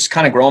just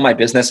kind of growing my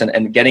business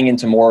and getting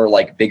into more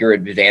like bigger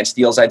advanced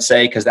deals, I'd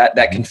say, because that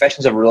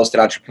Confessions of a Real Estate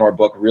Entrepreneur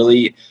book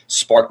really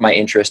sparked my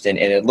interest in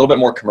a little bit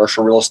more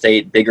commercial real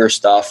estate, bigger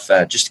stuff,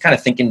 just kind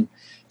of thinking,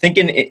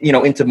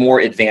 into more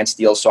advanced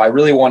deals. So I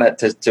really wanted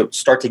to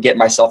start to get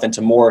myself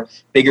into more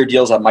bigger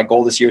deals. My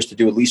goal this year is to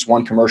do at least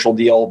one commercial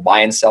deal, buy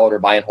and sell it or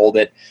buy and hold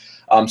it.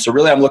 So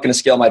really, I'm looking to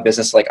scale my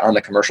business like on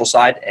the commercial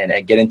side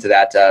and get into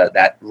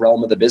that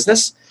realm of the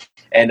business,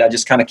 and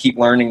just kind of keep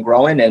learning,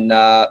 growing, and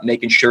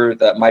making sure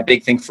that my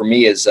big thing for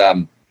me is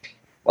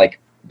like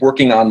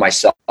working on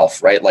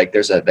myself, right? Like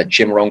there's that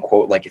Jim Rohn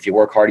quote, like if you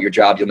work hard at your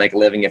job, you'll make a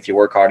living. If you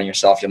work hard on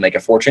yourself, you'll make a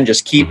fortune.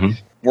 Just keep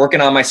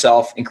working on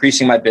myself,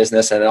 increasing my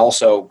business, and then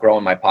also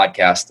growing my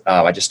podcast.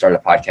 I just started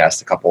a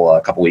podcast a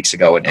couple weeks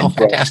ago, and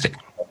fantastic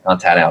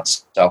content out.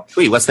 So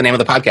sweet. What's the name of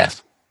the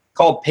podcast?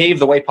 Called Pave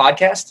the Way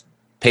Podcast.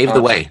 Pave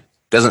the Way.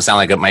 Doesn't sound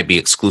like it might be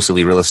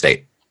exclusively real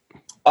estate.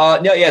 No,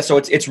 yeah. So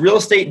it's real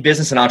estate,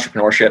 business, and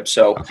entrepreneurship.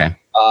 So, okay.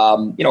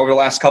 Over the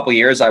last couple of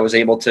years, I was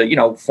able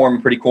to, form a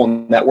pretty cool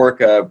network,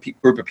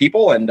 group of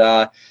people. And,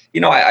 I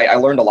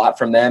learned a lot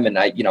from them. And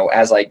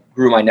as I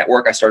grew my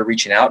network, I started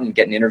reaching out and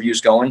getting interviews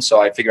going. So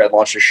I figured I'd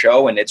launch a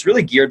show, and it's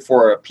really geared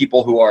for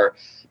people who are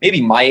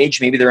maybe my age,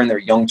 maybe they're in their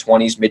young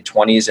 20s, mid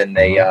 20s, and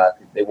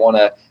they want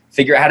to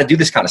figure out how to do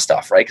this kind of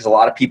stuff, right? Because a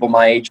lot of people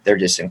my age, they're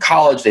just in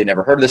college, they've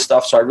never heard of this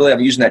stuff. So I'm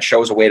using that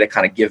show as a way to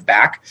kind of give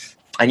back.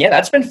 And yeah,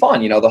 that's been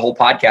fun. The whole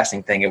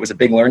podcasting thing, it was a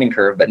big learning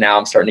curve, but now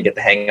I'm starting to get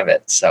the hang of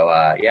it. So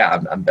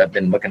I've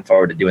been looking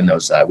forward to doing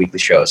those weekly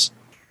shows.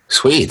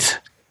 Sweet.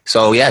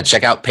 So yeah,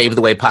 check out Pave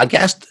the Way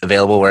Podcast,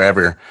 available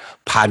wherever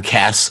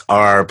podcasts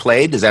are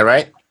played. Is that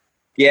right?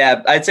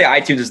 Yeah, I'd say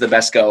iTunes is the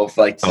best go.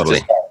 Totally.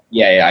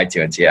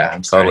 iTunes. Yeah,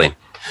 I'm sorry. Totally.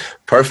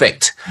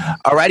 Perfect.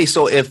 All righty.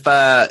 So if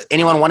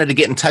anyone wanted to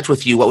get in touch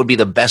with you, what would be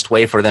the best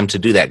way for them to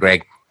do that,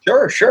 Greg?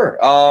 Sure.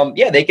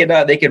 They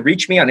could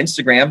reach me on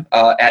Instagram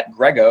at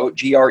Grego,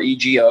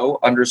 GREGO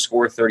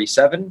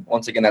 _37.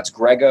 Once again, that's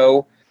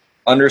Grego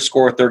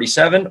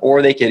 _37.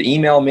 Or they could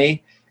email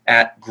me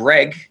at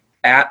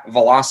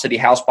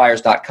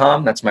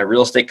greg@velocityhousebuyers.com. That's my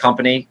real estate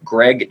company,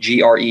 Greg,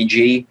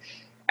 GREG,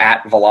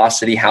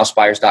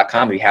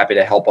 @velocityhousebuyers.com. I'd be happy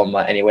to help them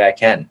any way I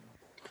can.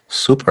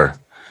 Super.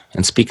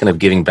 And speaking of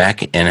giving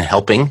back and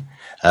helping,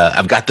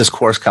 I've got this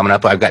course coming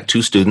up. I've got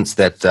 2 students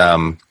that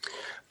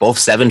both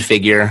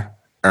 7-figure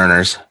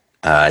earners.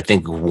 I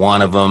think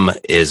one of them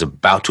is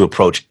about to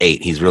approach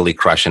 8. He's really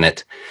crushing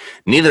it.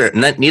 Neither of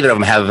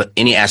them have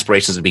any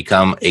aspirations to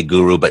become a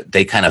guru, but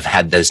they kind of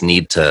had this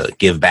need to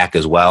give back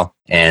as well.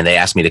 And they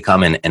asked me to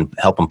come in and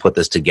help them put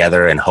this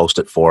together and host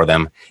it for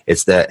them.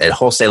 It's at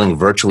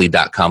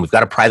wholesalingvirtually.com. We've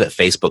got a private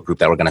Facebook group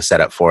that we're going to set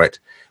up for it.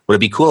 Would it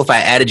be cool if I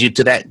added you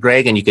to that,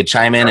 Greg, and you could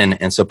chime in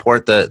and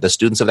support the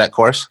students of that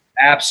course?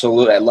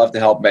 Absolutely. I'd love to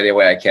help any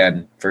way I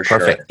can, for sure.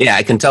 Perfect. Yeah,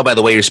 I can tell by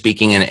the way you're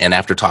speaking and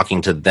after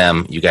talking to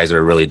them, you guys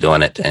are really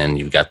doing it, and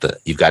you've got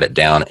it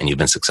down, and you've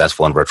been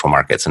successful in virtual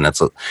markets. And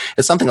it's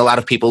something a lot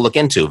of people look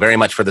into very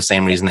much for the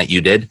same reason that you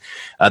did.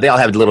 They all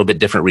have a little bit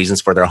different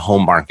reasons for their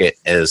home market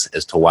as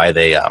to why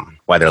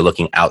they're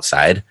looking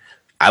outside.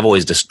 I've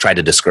always just tried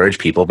to discourage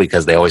people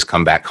because they always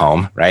come back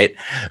home, right?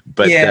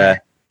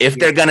 But if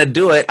they're going to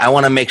do it, I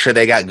want to make sure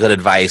they got good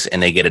advice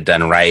and they get it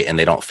done right, and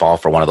they don't fall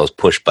for one of those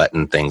push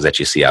button things that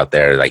you see out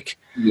there. Like,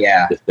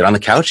 just sit on the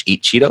couch,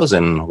 eat Cheetos,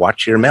 and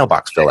watch your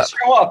mailbox fill up.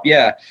 Show up,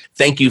 yeah.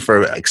 Thank you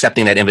for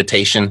accepting that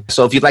invitation.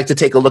 So if you'd like to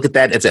take a look at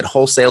that, it's at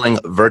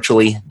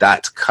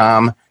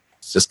wholesalingvirtually.com.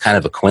 It's just kind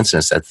of a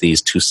coincidence that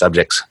these 2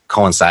 subjects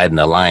coincide and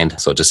aligned,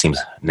 so it just seems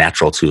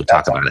natural to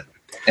talk about it.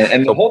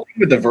 And the whole thing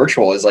with the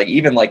virtual is I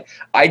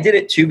did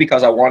it too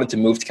because I wanted to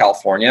move to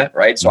California,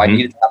 right? So I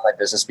needed to have my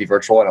business be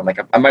virtual, and I'm like,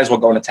 I might as well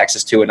go into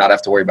Texas too and not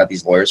have to worry about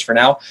these lawyers for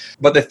now.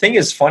 But the thing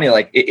is funny,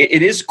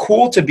 it is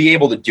cool to be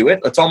able to do it.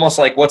 It's almost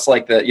like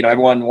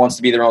everyone wants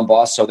to be their own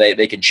boss so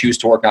they can choose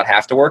to work, not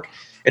have to work.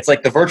 It's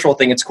like the virtual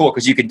thing. It's cool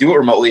because you can do it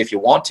remotely if you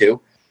want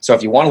to. So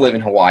if you want to live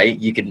in Hawaii,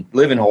 you can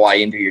live in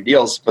Hawaii and do your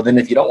deals. But then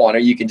if you don't want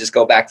to, you can just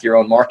go back to your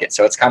own market.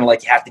 So it's kind of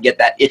like you have to get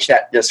that itch,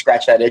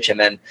 scratch that itch. And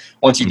then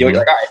once you do it, you're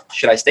like, all right,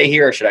 should I stay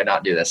here or should I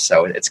not do this?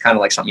 So it's kind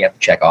of like something you have to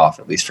check off.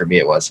 At least for me,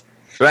 it was.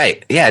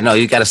 Right. Yeah, no,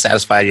 you got to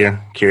satisfy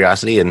your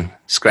curiosity and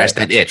scratch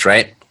that itch,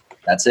 right?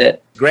 That's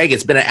it. Greg,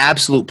 it's been an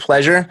absolute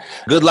pleasure.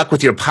 Good luck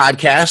with your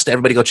podcast.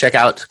 Everybody go check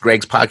out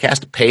Greg's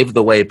podcast, Pave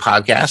the Way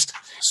Podcast.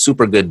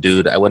 Super good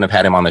dude. I wouldn't have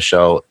had him on the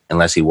show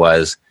unless he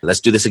was. Let's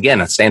do this again.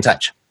 Let's stay in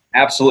touch.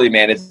 Absolutely,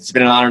 man. It's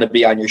been an honor to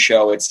be on your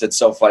show. It's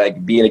so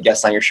fun. Being a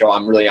guest on your show,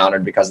 I'm really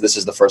honored because this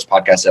is the first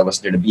podcast I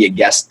listened to be a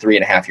guest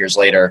 3.5 years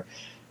later.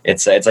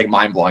 it's like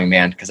mind blowing,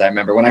 man. Because I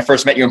remember when I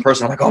first met you in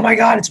person, I'm like, oh my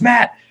God, it's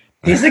Matt.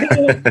 He's the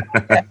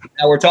guy.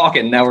 Now we're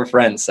talking. Now we're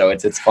friends. So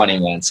it's funny,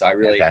 man. So I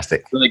really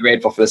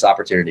grateful for this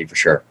opportunity for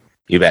sure.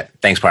 You bet.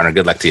 Thanks, partner.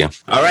 Good luck to you.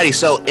 Alrighty.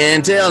 So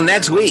until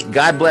next week,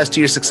 God bless to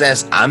your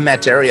success. I'm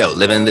Matt Terrio,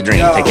 living the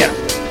dream. Take care.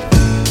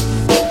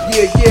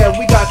 Yeah,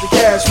 we got the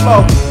cash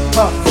flow.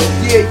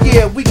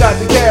 Yeah, we got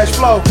the cash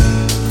flow.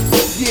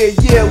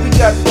 Yeah, we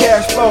got the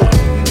cash flow.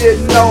 You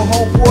didn't know,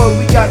 homeboy,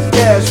 we got the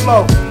cash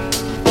flow.